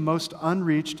reaching the most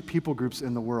unreached people groups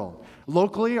in the world.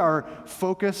 Locally, our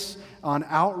focus on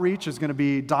outreach is going to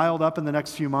be dialed up in the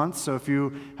next few months. So if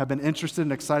you have been interested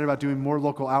and excited about doing more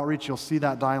local outreach, you'll see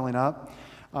that dialing up.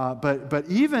 But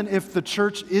even if the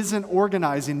church isn't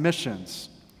organizing missions,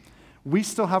 we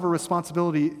still have a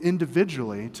responsibility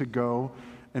individually to go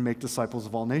and make disciples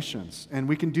of all nations. And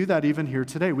we can do that even here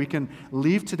today. We can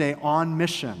leave today on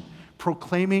mission,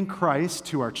 proclaiming Christ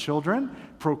to our children,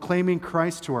 proclaiming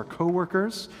Christ to our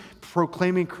coworkers,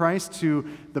 proclaiming Christ to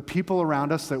the people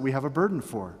around us that we have a burden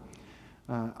for.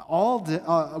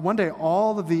 One day,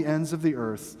 all of the ends of the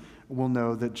earth will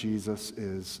know that Jesus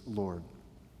is Lord.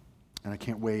 And I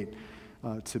can't wait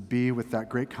to be with that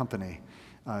great company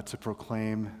to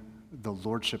proclaim the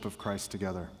lordship of Christ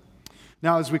together.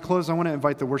 Now, as we close, I want to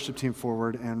invite the worship team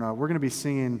forward, and we're going to be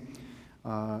singing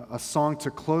a song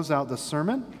to close out the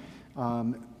sermon,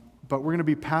 but we're going to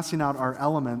be passing out our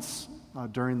elements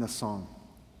during this song.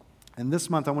 And this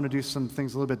month, I want to do some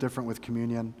things a little bit different with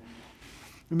communion.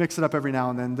 We mix it up every now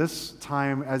and then. This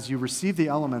time, as you receive the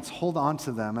elements, hold on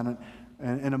to them, and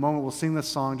in a moment, we'll sing this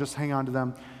song. Just hang on to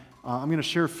them. I'm going to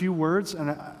share a few words,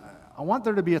 and I want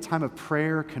there to be a time of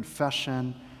prayer,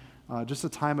 confession, just a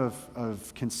time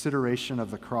of consideration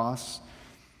of the cross,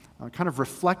 kind of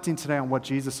reflecting today on what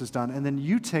Jesus has done. And then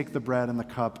you take the bread and the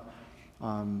cup,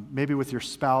 maybe with your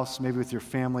spouse, maybe with your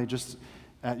family, just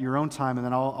at your own time, and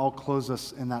then I'll close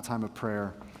us in that time of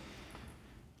prayer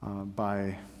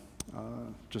by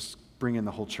just bringing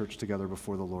the whole church together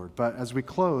before the Lord. But as we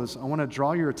close, I want to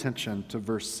draw your attention to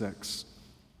verse 6.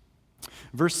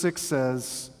 Verse 6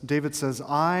 says, David says,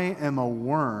 I am a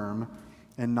worm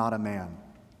and not a man.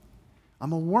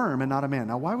 I'm a worm and not a man.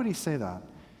 Now, why would he say that?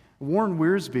 Warren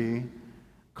Wiersbe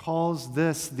calls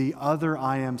this the other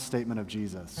I am statement of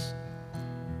Jesus.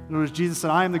 In other words, Jesus said,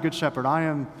 I am the good shepherd. I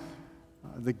am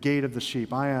the gate of the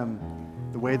sheep. I am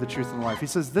the way, the truth, and the life. He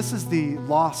says this is the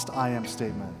lost I am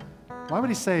statement. Why would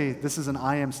he say this is an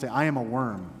I am statement? I am a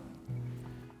worm.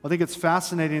 I think it's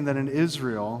fascinating that in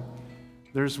Israel,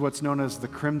 there's what's known as the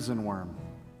crimson worm.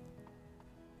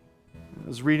 I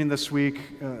was reading this week,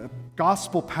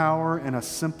 gospel power and a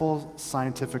simple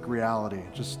scientific reality.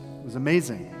 It was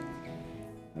amazing.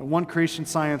 One Creation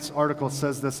Science article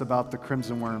says this about the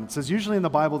crimson worm. It says, usually in the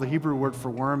Bible, the Hebrew word for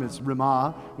worm is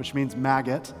rimah, which means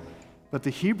maggot. But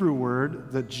the Hebrew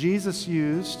word that Jesus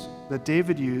used, that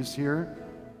David used here,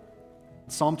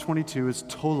 Psalm 22, is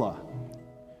tola,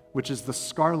 which is the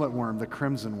scarlet worm, the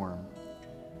crimson worm.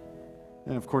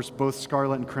 And of course, both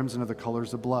scarlet and crimson are the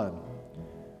colors of blood.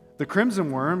 The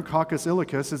crimson worm, Coccus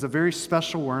ilicis, is a very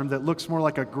special worm that looks more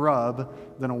like a grub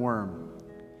than a worm.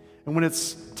 And when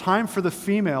it's time for the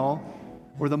female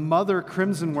or the mother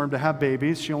crimson worm to have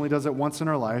babies, she only does it once in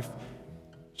her life,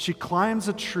 she climbs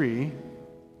a tree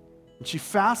and she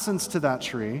fastens to that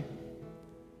tree.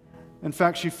 In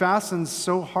fact, she fastens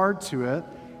so hard to it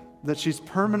that she's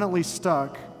permanently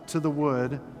stuck to the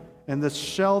wood, and the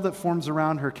shell that forms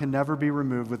around her can never be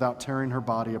removed without tearing her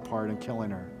body apart and killing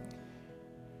her.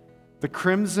 The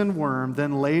crimson worm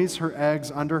then lays her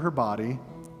eggs under her body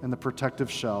in the protective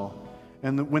shell.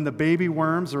 And when the baby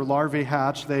worms or larvae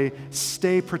hatch, they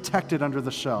stay protected under the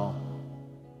shell.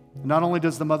 Not only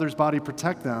does the mother's body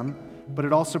protect them, but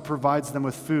it also provides them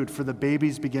with food, for the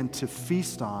babies begin to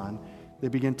feast on, they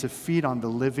begin to feed on the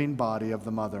living body of the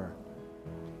mother.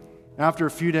 After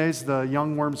a few days, the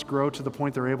young worms grow to the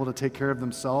point they're able to take care of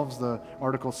themselves, the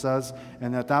article says,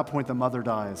 and at that point the mother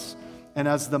dies. And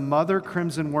as the mother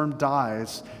crimson worm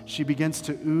dies, she begins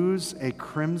to ooze a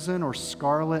crimson or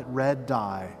scarlet red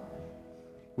dye,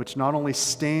 which not only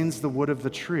stains the wood of the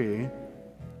tree,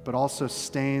 but also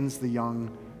stains the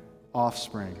young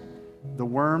offspring. The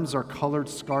worms are colored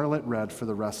scarlet red for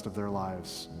the rest of their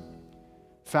lives.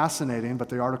 Fascinating, but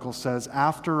the article says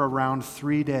after around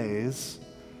 3 days,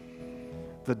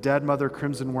 the dead mother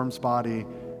crimson worm's body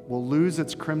will lose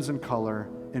its crimson color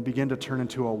and begin to turn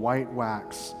into a white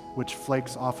wax, which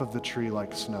flakes off of the tree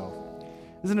like snow.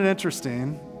 Isn't it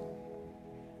interesting?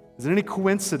 Is it any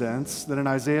coincidence that in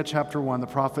Isaiah chapter 1, the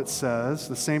prophet says,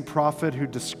 the same prophet who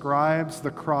describes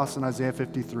the cross in Isaiah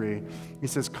 53, he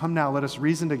says, "Come now, let us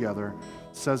reason together,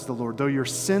 says the Lord. Though your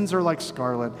sins are like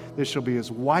scarlet, they shall be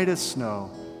as white as snow.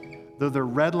 Though they're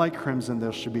red like crimson,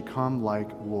 they shall become like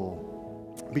wool."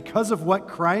 Because of what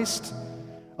Christ,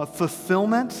 a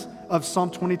fulfillment of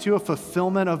Psalm 22, a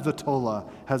fulfillment of the Tola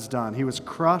has done. He was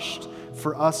crushed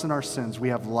for us and our sins. We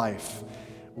have life.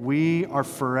 We are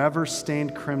forever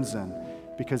stained crimson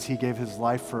because he gave his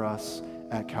life for us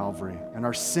at Calvary. And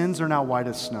our sins are now white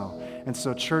as snow. And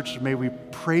so, church, may we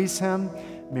praise him.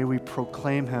 May we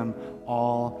proclaim him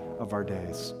all of our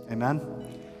days. Amen.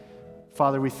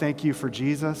 Father, we thank you for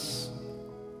Jesus.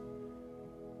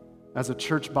 As a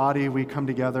church body, we come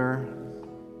together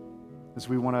as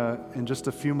we want to, in just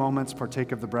a few moments,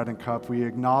 partake of the bread and cup. We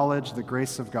acknowledge the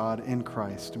grace of God in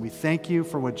Christ. And we thank you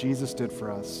for what Jesus did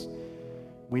for us.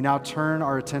 We now turn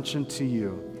our attention to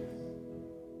you.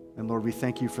 And Lord, we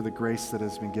thank you for the grace that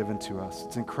has been given to us.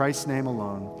 It's in Christ's name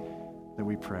alone that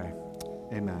we pray.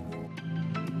 Amen.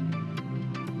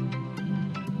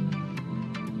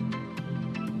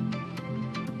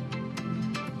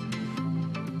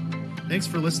 Thanks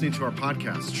for listening to our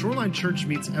podcast. Shoreline Church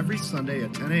meets every Sunday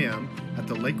at 10 a.m. at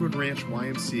the Lakewood Ranch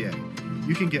YMCA.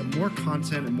 You can get more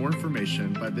content and more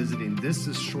information by visiting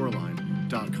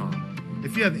thisisshoreline.com.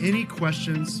 If you have any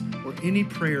questions or any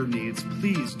prayer needs,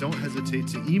 please don't hesitate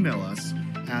to email us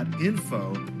at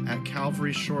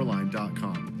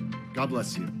info@calvaryshoreline.com. God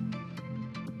bless you.